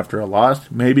I've been after a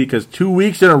loss. Maybe because 2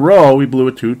 weeks in a row we blew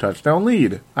a 2-touchdown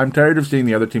lead. I'm tired of seeing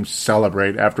the other team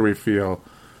celebrate after it feels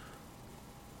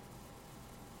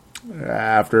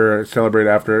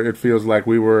like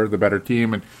we were the better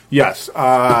team. And yes,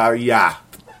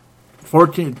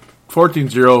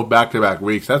 14-0 back-to-back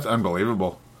weeks. That's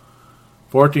unbelievable.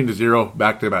 14-0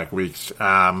 back-to-back weeks.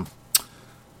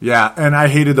 Yeah, and I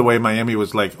hated the way Miami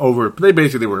was they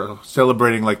basically were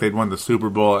celebrating like they'd won the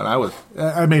Super Bowl, and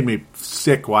it made me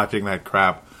sick watching that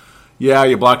crap. Yeah,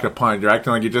 you blocked a punt. You're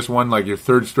acting like you just won your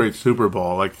 3rd straight Super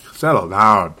Bowl. Settle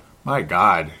down. My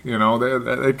God.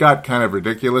 It got kind of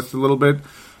ridiculous a little bit,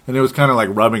 and it was kind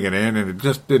of rubbing it in, and it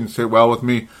just didn't sit well with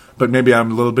me. But maybe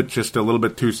I'm a little bit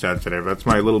too sensitive. That's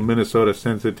my little Minnesota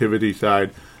sensitivity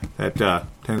side that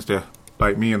tends to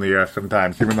bite me in the ass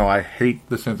sometimes, even though I hate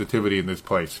the sensitivity in this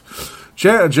place.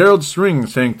 Gerald String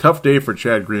saying, tough day for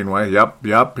Chad Greenway.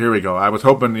 Yep, here we go. I was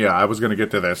hoping, I was going to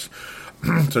get to this.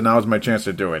 So now is my chance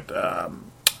to do it.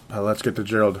 Let's get to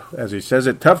Gerald as he says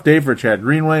it. Tough day for Chad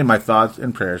Greenway. My thoughts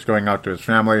and prayers going out to his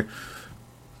family.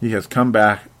 He has come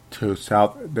back to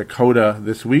South Dakota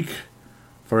this week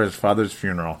for his father's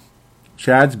funeral.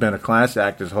 Chad's been a class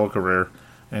act his whole career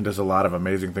and does a lot of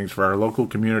amazing things for our local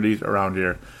communities around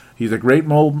here. He's a great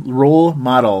role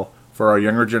model for our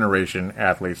younger generation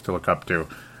athletes to look up to.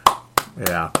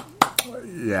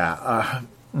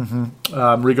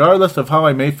 Regardless of how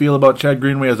I may feel about Chad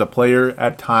Greenway as a player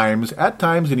at times,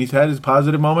 and he's had his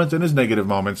positive moments and his negative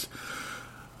moments.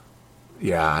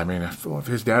 Yeah, I mean, if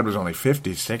his dad was only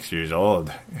 56 years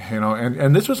old,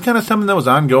 and this was kind of something that was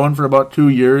ongoing for about 2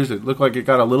 years. It looked like it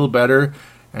got a little better,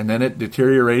 and then it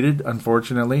deteriorated,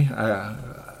 unfortunately.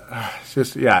 It's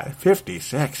just,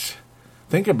 56.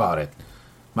 Think about it.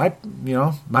 My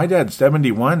dad's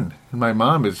 71, and my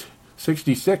mom is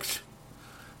 66.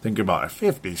 Think about it,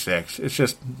 56. It's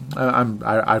just,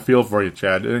 I feel for you,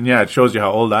 Chad. And yeah, it shows you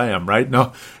how old I am, right?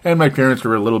 No, and my parents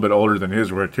were a little bit older than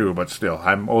his were too, but still,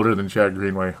 I'm older than Chad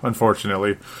Greenway,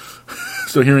 unfortunately.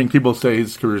 So hearing people say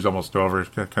his career's almost over is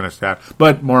kind of sad.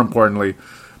 But more importantly,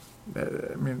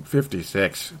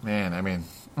 56, man,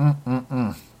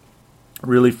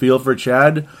 really feel for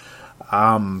Chad.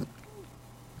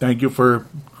 Thank you for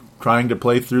trying to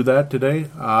play through that today.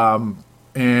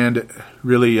 And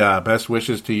really, best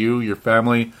wishes to you, your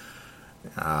family.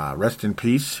 Rest in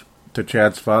peace to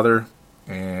Chad's father.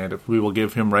 And we will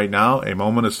give him right now a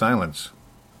moment of silence.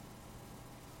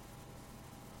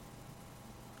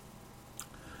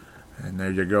 And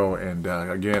there you go. And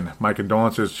again, my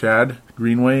condolences, Chad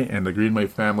Greenway and the Greenway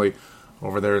family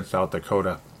over there in South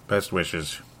Dakota. Best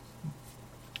wishes.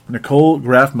 Nicole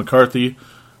Graff McCarthy,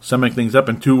 summing things up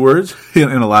in 2 words, in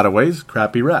a lot of ways,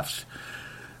 crappy refs.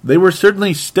 They were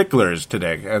certainly sticklers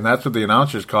today, and that's what the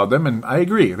announcers called them, and I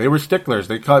agree. They were sticklers.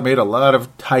 They made a lot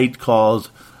of tight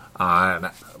calls on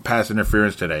pass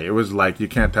interference today. It was like you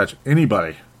can't touch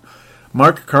anybody.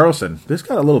 Mark Carlson. This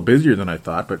got a little busier than I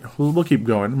thought, but we'll keep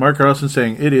going. Mark Carlson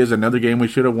saying, it is another game we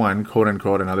should have won,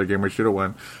 quote-unquote, another game we should have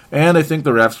won. And I think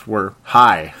the refs were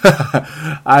high.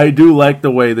 I do like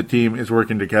the way the team is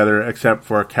working together, except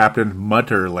for Captain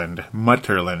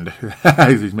Mutterland.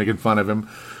 He's making fun of him.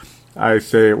 I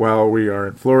say, well, we are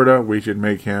in Florida. We should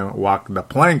make him walk the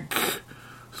plank.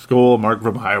 Skol, Mark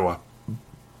from Iowa.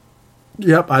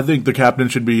 Yep, I think the captain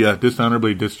should be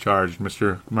dishonorably discharged,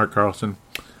 Mr. Mark Carlson.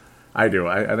 I do.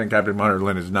 I think Captain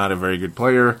Mutterland is not a very good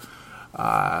player.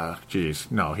 No,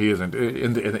 he isn't.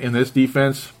 In this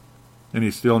defense, and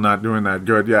he's still not doing that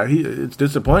good. Yeah, it's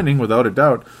disappointing, without a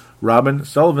doubt. Robin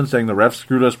Sullivan saying the refs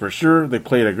screwed us for sure. They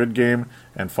played a good game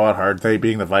and fought hard, they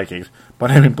being the Vikings.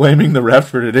 But blaming the refs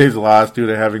for today's loss due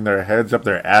to having their heads up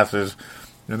their asses.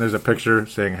 And there's a picture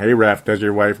saying, hey, ref, does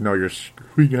your wife know you're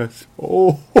screwing us?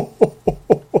 Oh,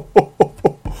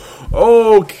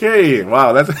 okay.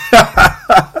 Wow, that's...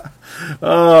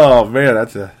 oh, man,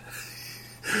 that's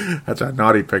a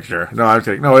naughty picture. No, I'm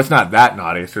saying, no, it's not that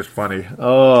naughty. It's just funny.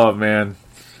 Oh, man.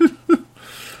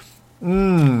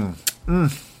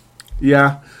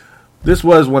 Yeah, this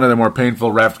was one of the more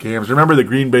painful ref games. Remember the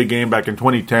Green Bay game back in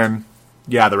 2010?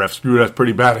 Yeah, the ref screwed us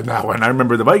pretty bad in that one. I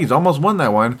remember the Vikings almost won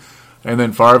that one. And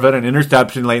then Favre had an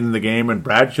interception late in the game, and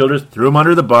Brad Childress threw him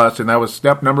under the bus, and that was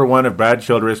step number 1 of Brad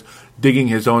Childress digging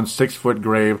his own 6-foot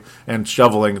grave and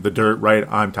shoveling the dirt right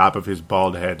on top of his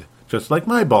bald head. Just like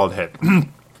my bald head.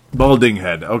 Balding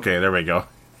head. Okay, there we go.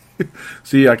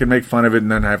 See, I can make fun of it,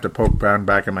 and then I have to poke Brown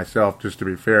back at myself, just to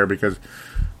be fair, because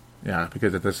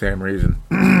it's the same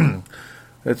reason.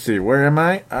 Let's see, where am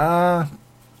I?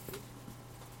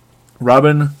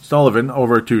 Robin Sullivan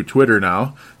over to Twitter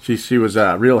now. She was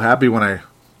real happy when I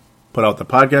put out the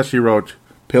podcast. She wrote,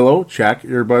 pillow, check.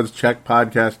 Earbuds, check.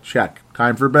 Podcast, check.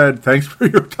 Time for bed. Thanks for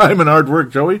your time and hard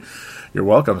work, Joey. You're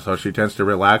welcome. So she tends to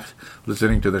relax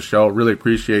listening to the show. Really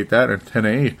appreciate that. And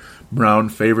Tanae Brown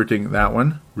favoriting that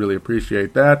one. Really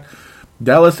appreciate that.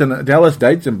 Dallas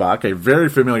Deitzenbach, a very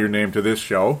familiar name to this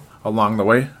show along the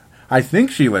way. I think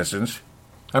she listens.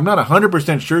 I'm not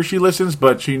 100% sure she listens,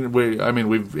 but we've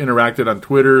interacted on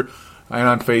Twitter and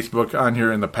on Facebook on here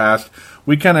in the past.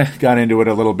 We kind of got into it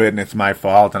a little bit, and it's my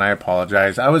fault, and I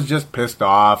apologize. I was just pissed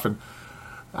off, and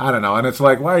I don't know. And it's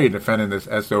like, why are you defending this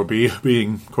SOB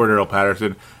being Cordero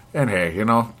Patterson? And hey,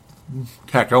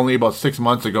 heck, only about 6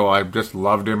 months ago, I just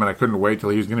loved him, and I couldn't wait till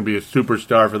he was going to be a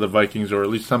superstar for the Vikings, or at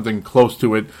least something close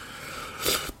to it.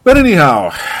 But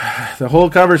anyhow, the whole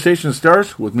conversation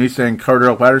starts with me saying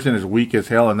Cordero Patterson is weak as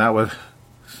hell, and that was...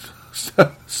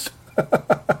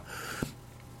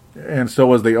 and so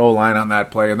was the O-line on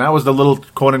that play. And that was the little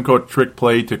quote-unquote trick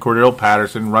play to Cordero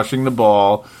Patterson, rushing the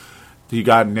ball. He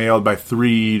got nailed by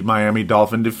 3 Miami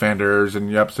Dolphin defenders.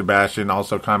 And, yep, Sebastian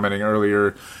also commenting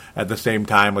earlier at the same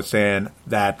time was saying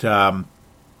that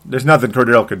there's nothing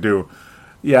Cordero could do.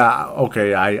 Yeah,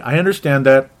 okay, I understand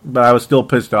that, but I was still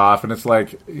pissed off, and it's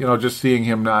like, just seeing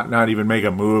him not even make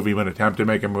a move, even attempt to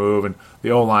make a move, and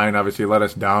the O-line obviously let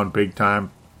us down big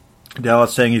time.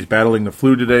 Dallas saying he's battling the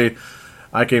flu today.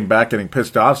 I came back getting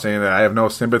pissed off, saying that I have no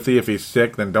sympathy. If he's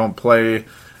sick, then don't play.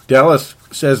 Dallas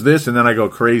says this, and then I go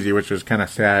crazy, which is kind of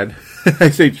sad.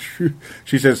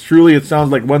 She says, truly, it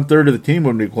sounds like 1/3 of the team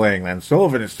would be playing then.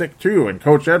 Sullivan is sick too, and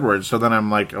Coach Edwards. So then I'm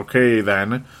like, okay,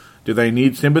 then. Do they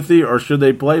need sympathy, or should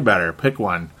they play better? Pick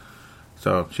one.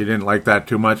 So she didn't like that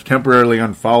too much. Temporarily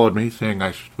unfollowed me, saying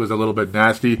I was a little bit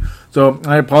nasty. So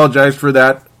I apologize for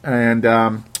that.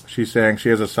 And she's saying she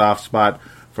has a soft spot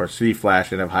for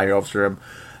C-Flash and have high hopes for him.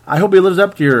 I hope he lives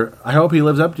up to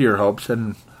your hopes,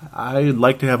 and I'd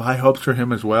like to have high hopes for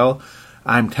him as well.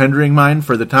 I'm tendering mine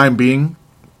for the time being.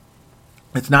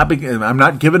 I'm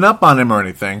not giving up on him or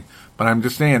anything, but I'm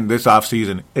just saying this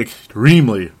offseason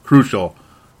extremely crucial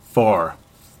for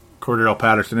Cordero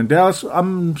Patterson. In Dallas,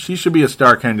 she should be a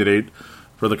star candidate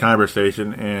for the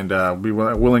conversation and be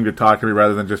willing to talk to me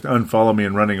rather than just unfollow me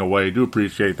and running away. Do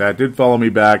appreciate that. Did follow me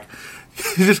back.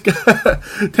 Just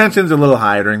tension's a little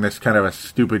high during this kind of a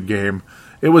stupid game.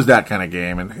 It was that kind of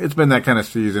game, and it's been that kind of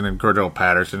season in Cordero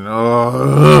Patterson.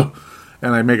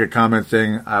 And I make a comment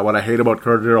saying what I hate about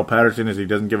Cordero Patterson is he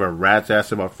doesn't give a rat's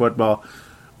ass about football,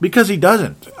 because he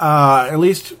doesn't. At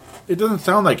least it doesn't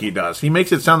sound like he does. He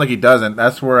makes it sound like he doesn't.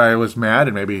 That's where I was mad,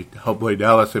 and maybe hopefully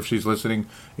Dallas, if she's listening,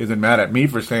 isn't mad at me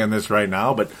for saying this right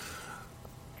now. But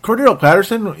Cordero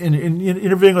Patterson, in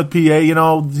interviewing with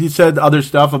PA, he said other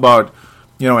stuff about,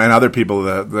 and other people,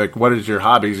 like, what is your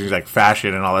hobbies? He's like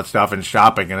fashion and all that stuff and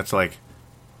shopping, and it's like,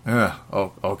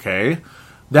 okay.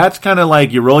 That's kind of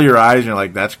like you roll your eyes and you're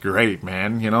like, that's great,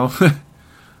 man,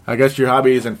 I guess your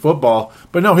hobby isn't football.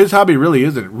 But no, his hobby really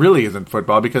isn't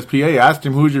football, because PA asked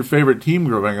him who's your favorite team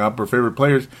growing up or favorite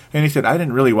players, and he said, I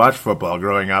didn't really watch football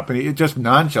growing up, and it's just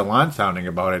nonchalant sounding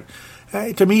about it.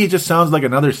 To me, he just sounds like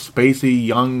another spacey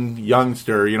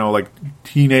youngster, like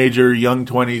teenager, young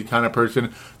 20 kind of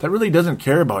person that really doesn't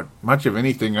care about much of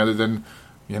anything other than,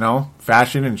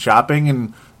 fashion and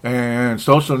shopping and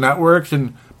social networks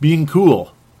and being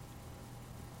cool.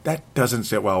 That doesn't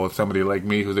sit well with somebody like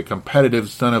me who's a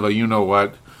competitive son of a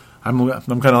you-know-what. I'm kind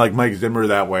of like Mike Zimmer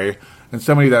that way, and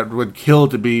somebody that would kill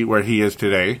to be where he is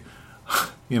today.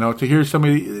 To hear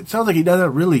somebody, it sounds like he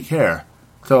doesn't really care.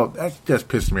 So that just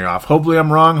pissed me off. Hopefully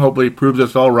I'm wrong. Hopefully he proves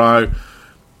us all wrong.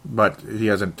 But he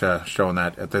hasn't shown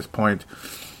that at this point.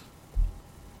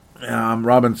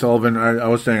 Robin Sullivan, I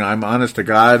was saying, I'm honest to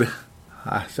God.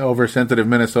 Oversensitive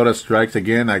Minnesota strikes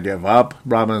again. I give up.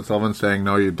 Robin Sullivan saying,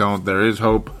 no, you don't. There is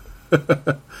hope.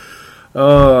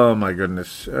 Oh, my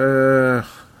goodness. I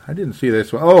didn't see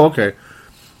this one. Oh, okay.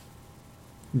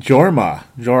 Jormakwa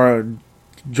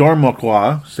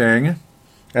saying,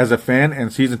 as a fan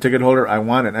and season ticket holder, I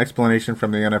want an explanation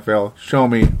from the NFL. Show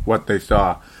me what they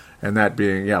saw. And that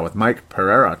being, with Mike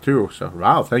Pereira, too. So,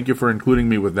 wow, thank you for including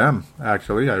me with them,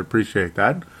 actually. I appreciate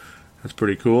that. That's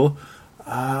pretty cool.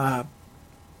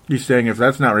 He's saying if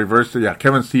that's not reversed,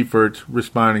 Kevin Seifert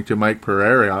responding to Mike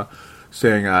Pereira,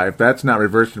 saying if that's not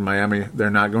reversed in Miami,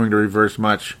 they're not going to reverse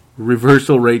much.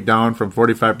 Reversal rate down from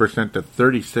 45% to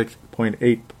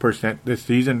 36.8% this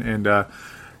season. And,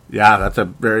 that's a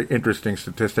very interesting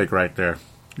statistic right there.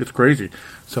 It's crazy.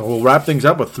 So we'll wrap things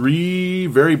up with 3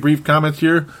 very brief comments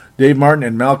here. Dave Martin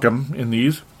and Malcolm in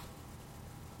these.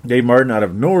 Dave Martin out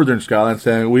of Northern Scotland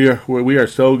saying, we are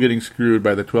so getting screwed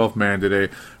by the 12th man today.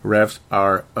 Refs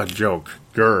are a joke.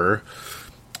 Grr.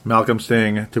 Malcolm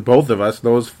saying to both of us,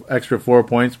 those extra 4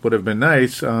 points would have been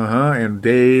nice. And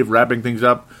Dave wrapping things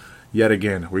up yet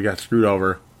again. We got screwed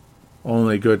over.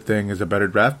 Only good thing is a better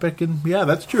draft pick, and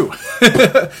that's true.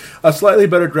 A slightly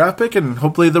better draft pick, and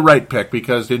hopefully the right pick,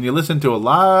 because when you listen to a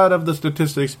lot of the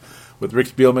statistics with Rick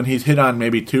Spielman, he's hit on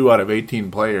maybe 2 out of 18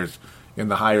 players in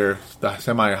the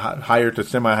semi-higher to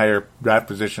semi-higher draft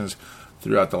positions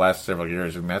throughout the last several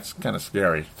years, and that's kind of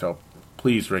scary. So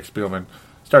please, Rick Spielman,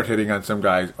 start hitting on some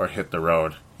guys or hit the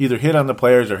road. Either hit on the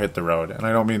players or hit the road, and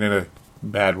I don't mean in a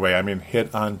bad way. I mean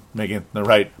hit on making the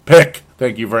right pick.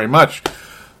 Thank you very much.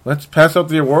 Let's pass out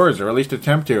the awards, or at least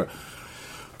attempt to.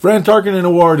 Fran Tarkenton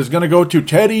Award is going to go to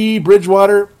Teddy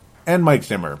Bridgewater and Mike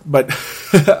Zimmer. But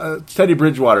Teddy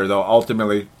Bridgewater, though,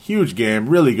 ultimately, huge game,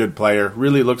 really good player,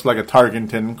 really looks like a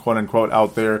Tarkenton, quote-unquote,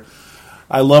 out there.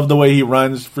 I love the way he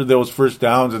runs for those first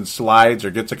downs and slides or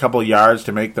gets a couple yards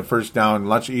to make the first down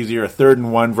much easier, a 3rd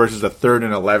and 1 versus a 3rd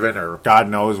and 11 or God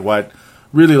knows what.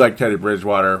 Really like Teddy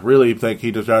Bridgewater. Really think he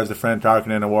deserves the Fran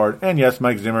Tarkenton Award. And yes,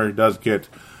 Mike Zimmer does get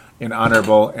an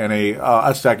honorable and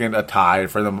a second, a tie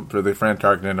for the Fran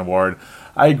Tarkenton Award.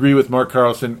 I agree with Mark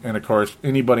Carlson, and of course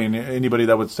anybody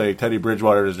that would say Teddy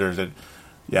Bridgewater deserves it.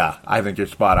 Yeah, I think you're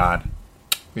spot on,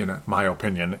 in my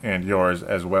opinion, and yours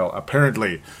as well.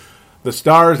 Apparently, the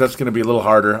stars, that's going to be a little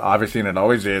harder, obviously, and it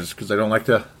always is, because I don't like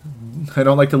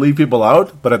to leave people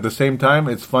out, but at the same time,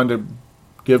 it's fun to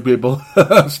give people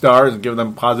stars and give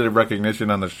them positive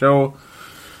recognition on the show.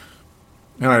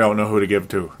 And I don't know who to give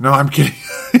to. No, I'm kidding.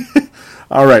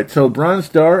 All right, so Bronze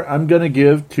Star, I'm going to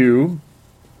give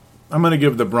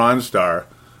the Bronze Star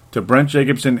to Brent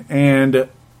Jacobson and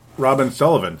Robin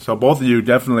Sullivan. So both of you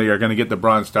definitely are going to get the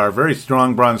Bronze Star. Very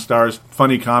strong Bronze Stars.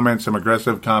 Funny comments, some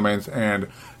aggressive comments, and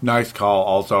nice call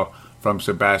also from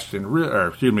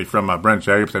from Brent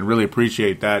Jacobson. Really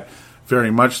appreciate that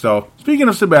very much so. Speaking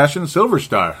of Sebastian, Silver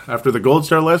Star. After the Gold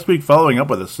Star last week, following up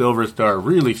with a Silver Star.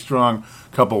 Really strong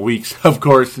couple weeks, of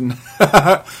course. And,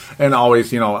 and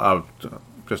always,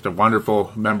 just a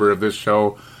wonderful member of this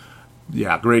show.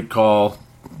 Yeah, great call.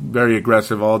 Very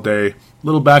aggressive all day. A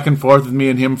little back and forth with me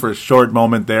and him for a short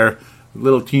moment there. A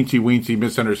little teensy-weensy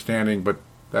misunderstanding, but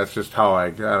that's just how I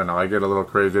don't know, I get a little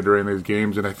crazy during these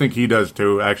games, and I think he does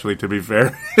too, actually, to be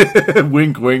fair.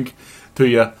 Wink, wink to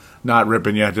you. Not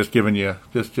ripping you, just giving you,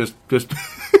 just just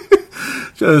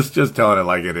telling it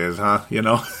like it is, huh?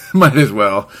 Might as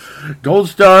well. Gold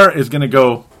Star is going to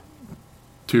go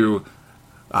to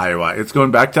Iowa. It's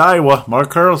going back to Iowa. Mark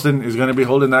Carlson is going to be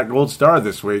holding that Gold Star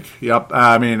this week. Yep.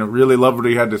 I mean, really love what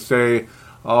he had to say.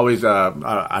 Always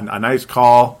a nice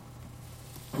call.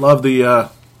 Love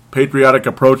the patriotic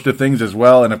approach to things as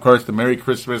well. And, of course, the Merry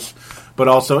Christmas. But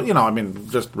also,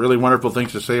 just really wonderful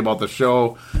things to say about the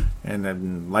show. And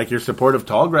then like your support of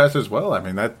Tallgrass as well. I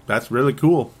mean, that's really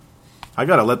cool. I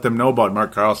got to let them know about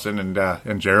Mark Carlson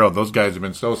and Gerald. Those guys have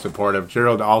been so supportive.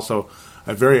 Gerald also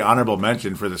a very honorable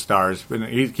mention for the Stars. And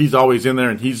he's always in there,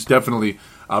 and he's definitely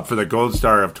up for the Gold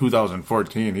Star of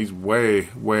 2014. He's way,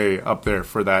 way up there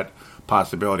for that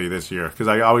possibility this year. Because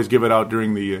I always give it out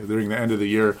during the end of the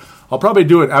year. I'll probably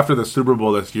do it after the Super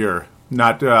Bowl this year.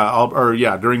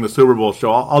 During the Super Bowl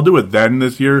show. I'll do it then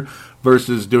this year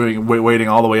versus waiting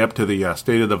all the way up to the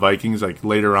State of the Vikings like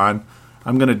later on.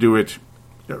 I'm going to do it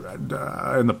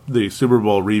in the Super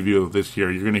Bowl review this year.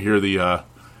 You're going to hear the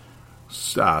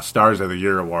Stars of the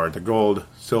Year award, the gold,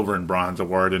 silver, and bronze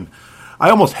award. And I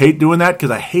almost hate doing that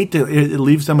because I hate to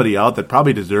leave somebody out that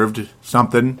probably deserved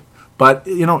something. But,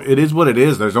 it is what it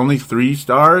is. There's only 3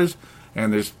 stars,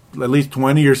 and there's at least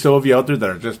 20 or so of you out there that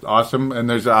are just awesome. And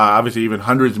there's obviously even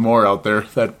hundreds more out there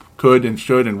that could and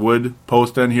should and would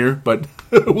post on here. But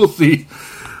we'll see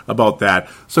about that.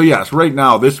 So, yes, right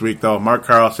now, this week, though, Mark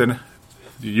Carlson,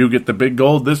 you get the big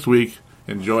gold this week.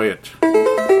 Enjoy it.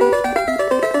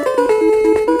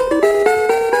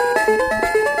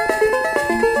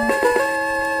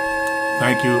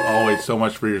 Thank you always so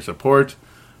much for your support,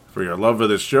 for your love of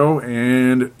this show,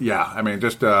 and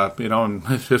just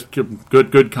just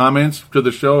good comments to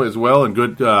the show as well, and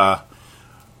good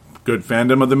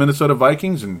fandom of the Minnesota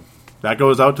Vikings, and that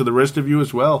goes out to the rest of you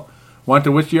as well. Want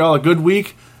to wish you all a good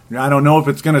week. I don't know if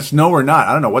it's going to snow or not.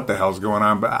 I don't know what the hell's going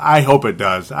on, but I hope it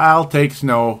does. I'll take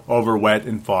snow over wet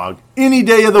and fog any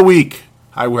day of the week.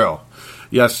 I will.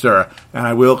 Yes, sir. And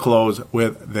I will close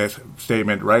with this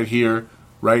statement right here,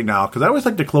 right now, because I always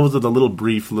like to close with a little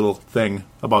brief little thing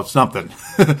about something.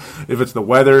 If it's the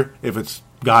weather, if it's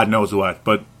God knows what.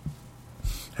 But,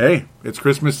 hey, it's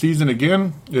Christmas season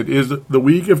again. It is the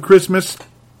week of Christmas.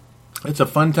 It's a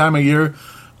fun time of year,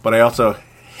 but I also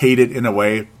hate it in a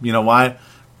way. You know why?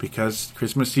 Because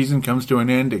Christmas season comes to an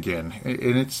end again,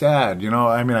 and it's sad.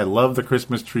 I love the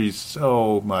Christmas trees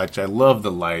so much. I love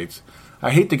the lights. I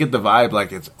hate to get the vibe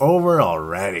like it's over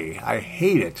already. I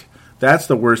hate it. That's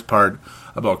the worst part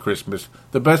about Christmas.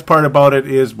 The best part about it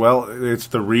is, it's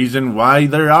the reason why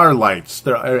there are lights.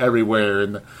 They're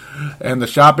everywhere, and the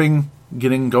shopping,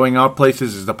 going out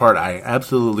places is the part I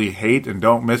absolutely hate and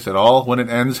don't miss at all when it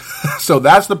ends. So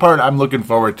that's the part I'm looking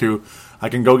forward to. I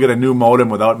can go get a new modem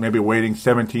without maybe waiting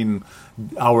 17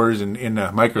 hours in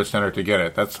the Micro Center to get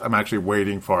it. I'm actually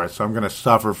waiting for it, so I'm going to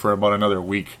suffer for about another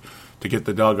week to get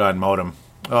the doggone modem.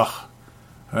 Ugh.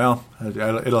 Well,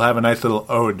 it'll have a nice little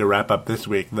ode to wrap up this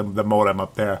week, the modem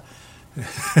up there.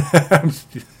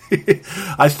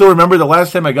 I still remember the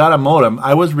last time I got a modem,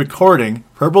 I was recording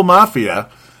Purple Mafia,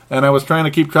 and I was trying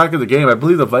to keep track of the game. I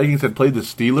believe the Vikings had played the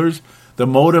Steelers. The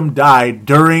modem died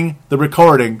during the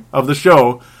recording of the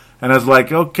show, and I was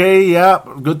like, okay, yeah,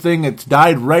 good thing it's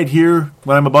died right here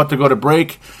when I'm about to go to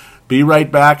break. Be right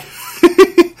back.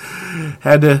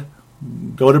 Had to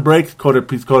go to break,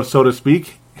 so to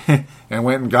speak. And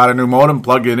went and got a new modem,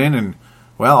 plugged it in, and,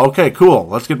 okay, cool.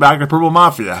 Let's get back to Purple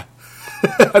Mafia.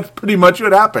 That's pretty much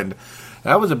what happened.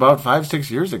 That was about 5-6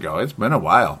 years ago. It's been a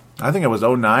while. I think it was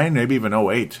 09, maybe even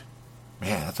 08.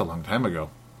 Man, that's a long time ago.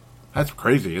 That's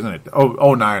crazy, isn't it?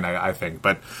 09, I think.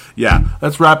 But, yeah,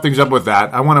 let's wrap things up with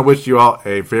that. I want to wish you all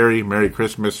a very Merry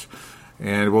Christmas,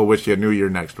 and we'll wish you a New Year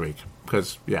next week.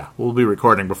 Because, we'll be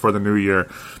recording before the New Year.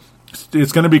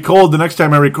 It's going to be cold the next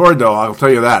time I record, though, I'll tell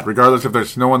you that. Regardless if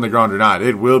there's snow on the ground or not,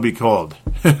 it will be cold.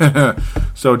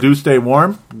 So do stay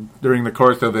warm during the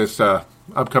course of this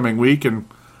upcoming week, and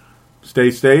stay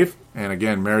safe. And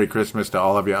again, Merry Christmas to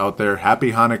all of you out there.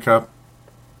 Happy Hanukkah.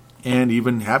 and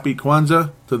even happy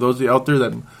Kwanzaa to those of you out there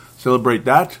that celebrate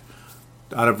that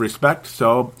out of respect.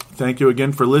 So thank you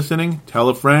again for listening. Tell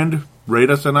a friend. Rate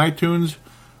us on iTunes.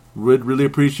 Would really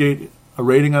appreciate a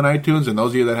rating on iTunes. And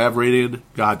those of you that have rated,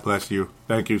 God bless you.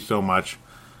 Thank you so much.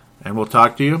 And we'll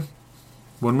talk to you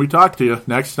when we talk to you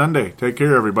next Sunday. Take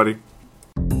care, everybody.